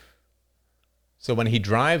 So when he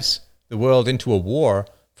drives the world into a war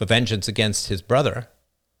for vengeance against his brother,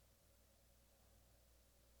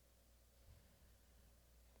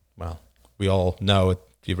 well, we all know, if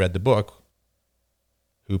you read the book,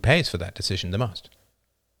 who pays for that decision the most.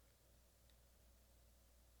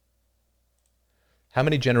 How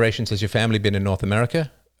many generations has your family been in North America?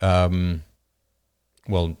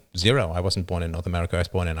 Well, 0. I wasn't born in North America. I was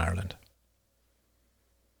born in Ireland.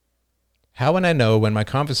 How will I know when my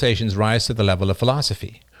conversations rise to the level of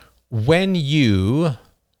philosophy? When you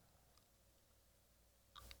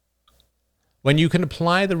can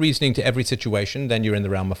apply the reasoning to every situation, then you're in the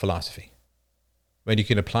realm of philosophy. When you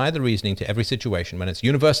can apply the reasoning to every situation, when it's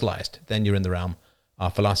universalized, then you're in the realm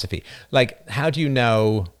of philosophy. Like, how do you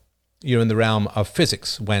know you're in the realm of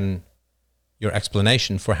physics when your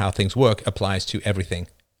explanation for how things work applies to everything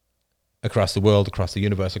across the world, across the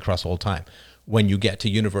universe, across all time? When you get to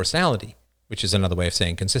universality, which is another way of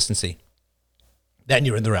saying consistency, then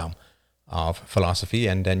you're in the realm of philosophy,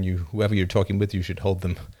 and then whoever you're talking with, you should hold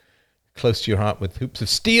them close to your heart with hoops of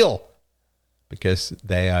steel, because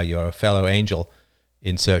they are your fellow angel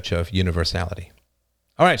in search of universality.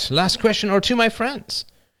 All right, last question or two, my friends.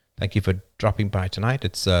 Thank you for dropping by tonight.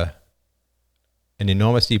 It's an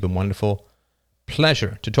enormous, deep, and wonderful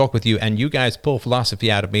pleasure to talk with you, and you guys pull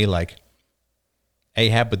philosophy out of me like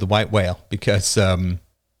Ahab with the white whale, because the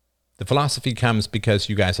philosophy comes because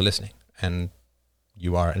you guys are listening, and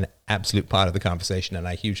you are an absolute part of the conversation, and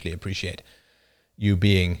I hugely appreciate you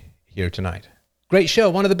being here tonight. Great show,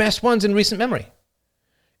 one of the best ones in recent memory.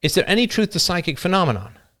 Is there any truth to psychic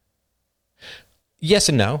phenomenon? Yes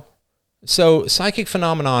and no. So psychic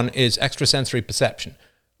phenomenon is extrasensory perception.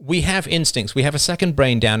 We have instincts. We have a second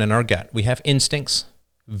brain down in our gut. We have instincts.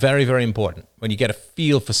 Very, very important. When you get a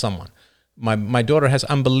feel for someone. My daughter has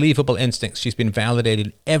unbelievable instincts. She's been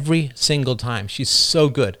validated every single time. She's so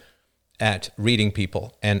good at reading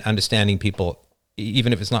people and understanding people.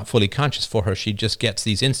 Even if it's not fully conscious for her, she just gets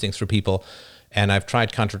these instincts for people. And I've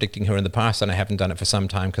tried contradicting her in the past, and I haven't done it for some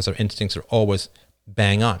time because her instincts are always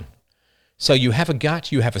bang on. So you have a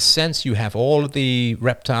gut, you have a sense, you have all of the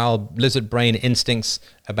reptile, lizard brain instincts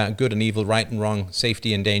about good and evil, right and wrong,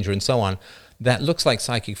 safety and danger, and so on. That looks like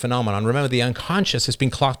psychic phenomenon. Remember, the unconscious has been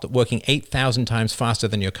clocked at working 8,000 times faster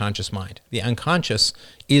than your conscious mind. The unconscious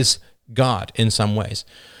is God in some ways.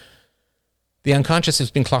 The unconscious has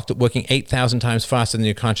been clocked at working 8,000 times faster than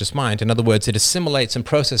your conscious mind. In other words, it assimilates and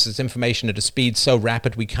processes information at a speed so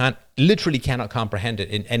rapid we literally cannot comprehend it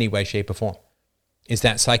in any way, shape, or form. Is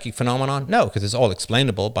that psychic phenomenon? No, because it's all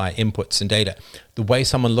explainable by inputs and data. The way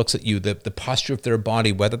someone looks at you, the posture of their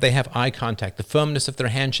body, whether they have eye contact, the firmness of their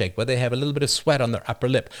handshake, whether they have a little bit of sweat on their upper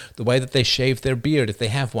lip, the way that they shave their beard if they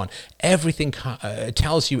have one, everything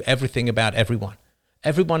tells you everything about everyone.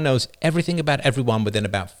 Everyone knows everything about everyone within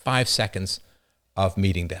about 5 seconds of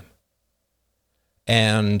meeting them.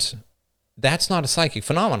 And that's not a psychic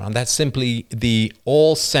phenomenon. That's simply the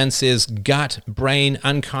all senses, gut, brain,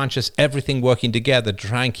 unconscious, everything working together to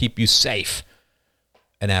try and keep you safe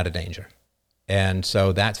and out of danger. And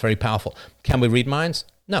so that's very powerful. Can we read minds?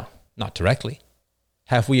 No, not directly.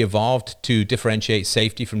 Have we evolved to differentiate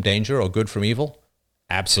safety from danger or good from evil?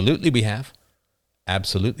 Absolutely we have.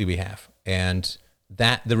 Absolutely we have. And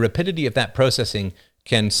that the rapidity of that processing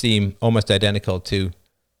can seem almost identical to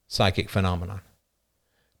psychic phenomenon.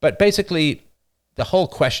 But basically, the whole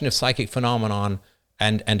question of psychic phenomenon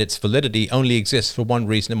and its validity only exists for one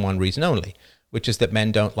reason and one reason only, which is that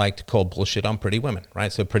men don't like to call bullshit on pretty women,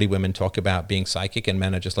 right? So pretty women talk about being psychic, and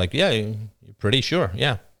men are just like, yeah, you're pretty sure.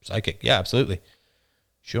 Yeah, psychic. Yeah, absolutely.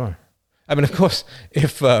 Sure. I mean, of course,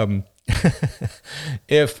 if there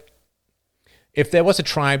was a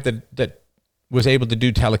tribe that was able to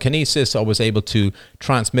do telekinesis or was able to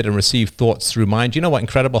transmit and receive thoughts through mind, do you know what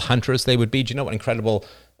incredible hunters they would be? Do you know what incredible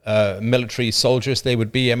military soldiers they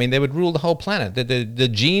would be? I mean, they would rule the whole planet. The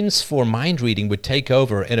genes for mind reading would take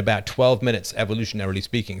over in about 12 minutes, evolutionarily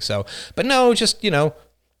speaking. So, but no, just,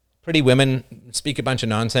 pretty women speak a bunch of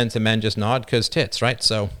nonsense and men just nod because tits, right?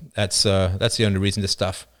 So that's the only reason this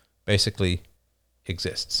stuff basically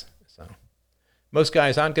exists. So most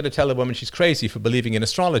guys aren't going to tell a woman she's crazy for believing in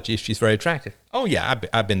astrology if she's very attractive. Oh yeah,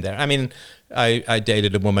 I've been there. I mean, I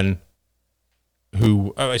dated a woman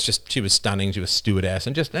who, she was stunning. She was a stewardess,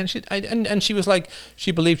 and she was like,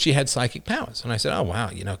 she believed she had psychic powers. And I said, oh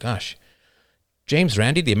wow, gosh, James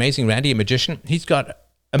Randi, the amazing Randi, a magician, he's got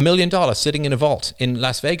 $1 million sitting in a vault in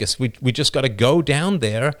Las Vegas. We just got to go down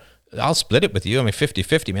there. I'll split it with you. I mean,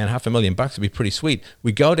 50-50, man, $500,000 would be pretty sweet.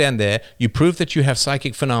 We go down there, you prove that you have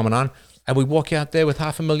psychic phenomenon, and we walk out there with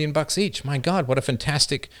 $500,000 each. My God, what a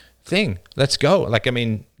fantastic thing. Let's go. Like, I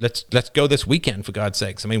mean, let's go this weekend, for God's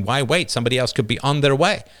sakes. I mean, why wait? Somebody else could be on their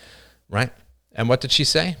way, right? And what did she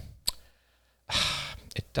say?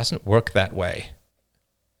 It doesn't work that way.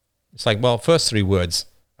 It's like, well, first 3 words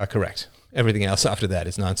are correct. Everything else after that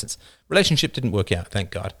is nonsense. Relationship didn't work out,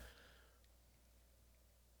 thank God.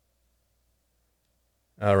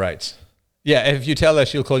 All right. Yeah, if you tell her,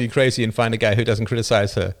 she'll call you crazy and find a guy who doesn't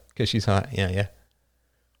criticize her because she's hot. Yeah.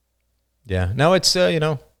 No, it's,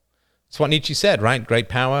 it's what Nietzsche said, right? Great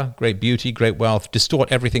power, great beauty, great wealth,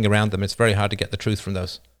 distort everything around them. It's very hard to get the truth from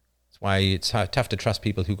those. That's why it's tough to trust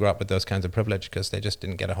people who grew up with those kinds of privilege, because they just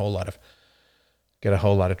didn't get a whole lot of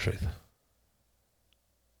truth.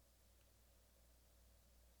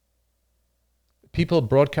 People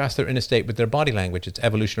broadcast their inner state with their body language. It's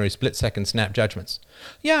evolutionary split-second snap judgments.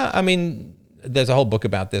 Yeah, I mean, there's a whole book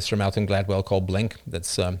about this from Malcolm Gladwell called Blink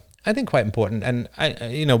that's, I think, quite important. And,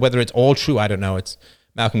 whether it's all true, I don't know. It's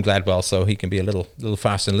Malcolm Gladwell, so he can be a little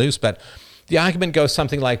fast and loose. But the argument goes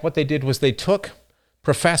something like, what they did was they took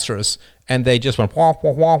professors and they just went, wah,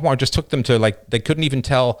 wah, wah, wah, just took them to, like, they couldn't even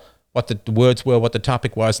tell what the words were, what the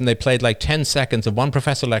topic was, and they played like 10 seconds of one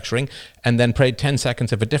professor lecturing and then played 10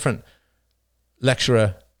 seconds of a different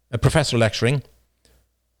a professor lecturing,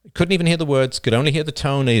 couldn't even hear the words, could only hear the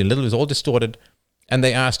tone, it was all distorted, and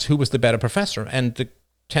they asked who was the better professor, and the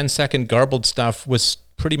 10-second garbled stuff was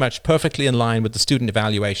pretty much perfectly in line with the student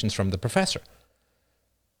evaluations from the professor.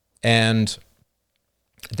 And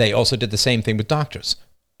they also did the same thing with doctors.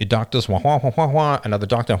 Doctors, wah, wah, wah, wah, wah, another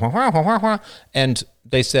doctor, wah, wah, wah, wah, wah, and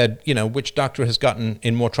they said, which doctor has gotten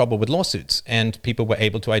in more trouble with lawsuits? And people were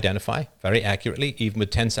able to identify very accurately, even with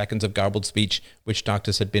 10 seconds of garbled speech, which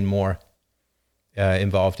doctors had been more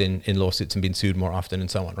involved in lawsuits and been sued more often and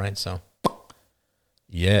so on, right? So,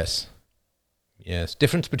 yes.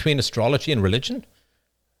 Difference between astrology and religion?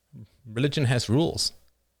 Religion has rules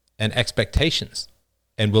and expectations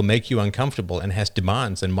and will make you uncomfortable and has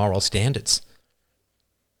demands and moral standards.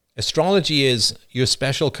 Astrology is you're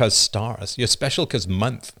special because stars. You're special because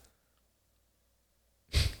month.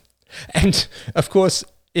 And, of course,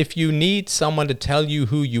 if you need someone to tell you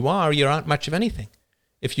who you are, you aren't much of anything.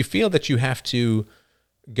 If you feel that you have to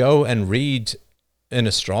go and read an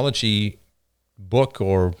astrology book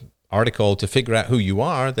or article to figure out who you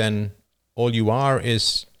are, then all you are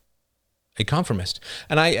is a conformist.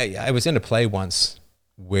 And I was in a play once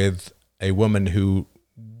with a woman who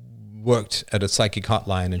worked at a psychic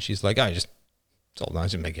hotline, and she's like, I just told them I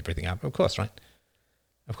should make everything up. Of course, right?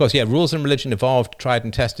 Of course, yeah, rules and religion evolved, tried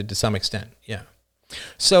and tested to some extent, yeah.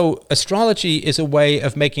 So astrology is a way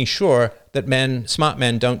of making sure that smart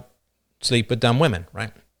men don't sleep with dumb women,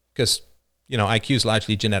 right? Because, IQ is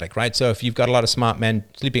largely genetic, right? So if you've got a lot of smart men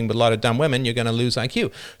sleeping with a lot of dumb women, you're going to lose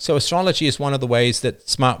IQ. So astrology is one of the ways that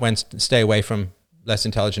smart men stay away from less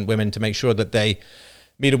intelligent women, to make sure that they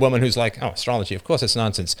meet a woman who's like, oh, astrology, of course it's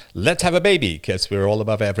nonsense. Let's have a baby, because we're all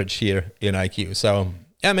above average here in IQ. So,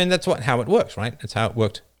 I mean, that's how it works, right? That's how it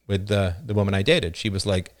worked with the woman I dated. She was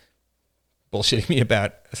like bullshitting me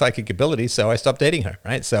about psychic ability, so I stopped dating her,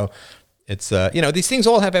 right? So it's, these things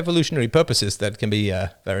all have evolutionary purposes that can be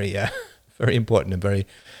very, very important and very,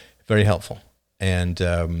 very helpful. And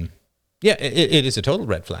it is a total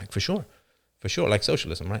red flag, for sure, like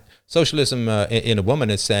socialism, right? Socialism in a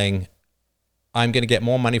woman is saying, I'm going to get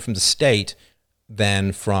more money from the state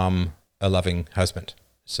than from a loving husband.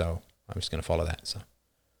 So I'm just going to follow that. So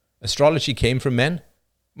astrology came from men?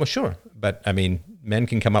 Well, sure. But I mean, men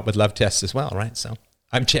can come up with love tests as well, right? So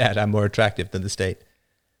I'm Chad. I'm more attractive than the state.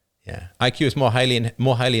 Yeah. IQ is more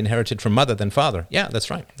highly inherited from mother than father. Yeah, that's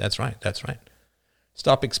right.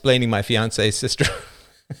 Stop explaining my fiance's sister.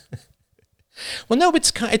 Well, no,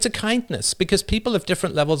 it's a kindness, because people of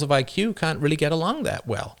different levels of IQ can't really get along that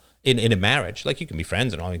well. In a marriage, like you can be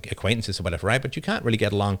friends and all acquaintances or whatever, right? But you can't really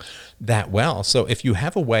get along that well. So if you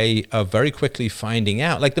have a way of very quickly finding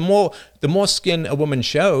out, like the more skin a woman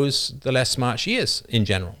shows, the less smart she is in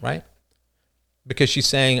general, right? Because she's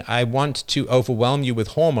saying, I want to overwhelm you with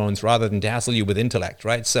hormones rather than dazzle you with intellect,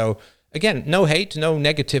 right? So again, no hate, no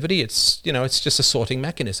negativity. It's, it's just a sorting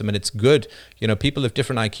mechanism, and it's good. People of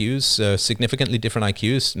different IQs, significantly different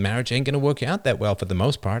IQs, marriage ain't going to work out that well for the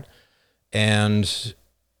most part. And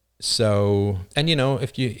so, and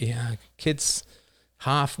if kids,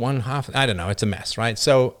 half, I don't know, it's a mess, right?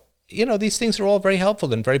 So, these things are all very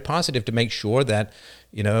helpful and very positive to make sure that,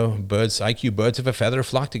 birds of a feather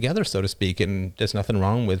flock together, so to speak. And there's nothing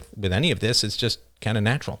wrong with any of this. It's just kind of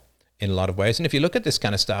natural in a lot of ways. And if you look at this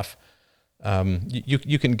kind of stuff,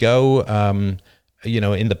 you can go,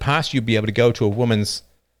 in the past, you'd be able to go to a woman's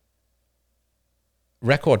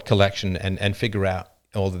record collection and figure out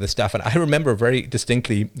all of this stuff. And I remember very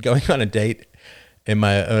distinctly going on a date in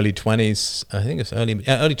my early 20s. I think it's early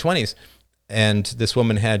 20s. And this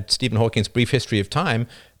woman had Stephen Hawking's Brief History of Time.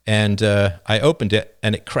 And I opened it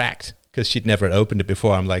and it cracked, because she'd never opened it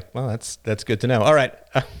before. I'm like, well, that's good to know. All right.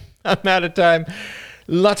 I'm out of time.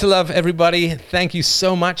 Lots of love, everybody. Thank you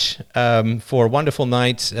so much for a wonderful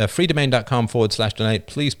night. freedomain.com/donate.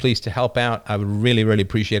 Please to help out. I would really, really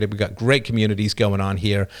appreciate it. We've got great communities going on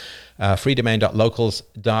here.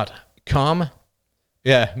 freedomain.locals.com.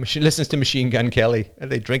 Yeah, listens to Machine Gun Kelly. Are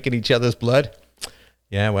they drinking each other's blood?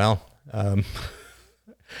 Yeah, well,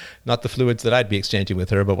 not the fluids that I'd be exchanging with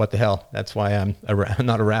her, but what the hell? That's why I'm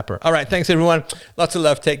not a rapper. All right, thanks, everyone. Lots of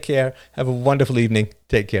love. Take care. Have a wonderful evening.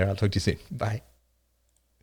 Take care. I'll talk to you soon. Bye.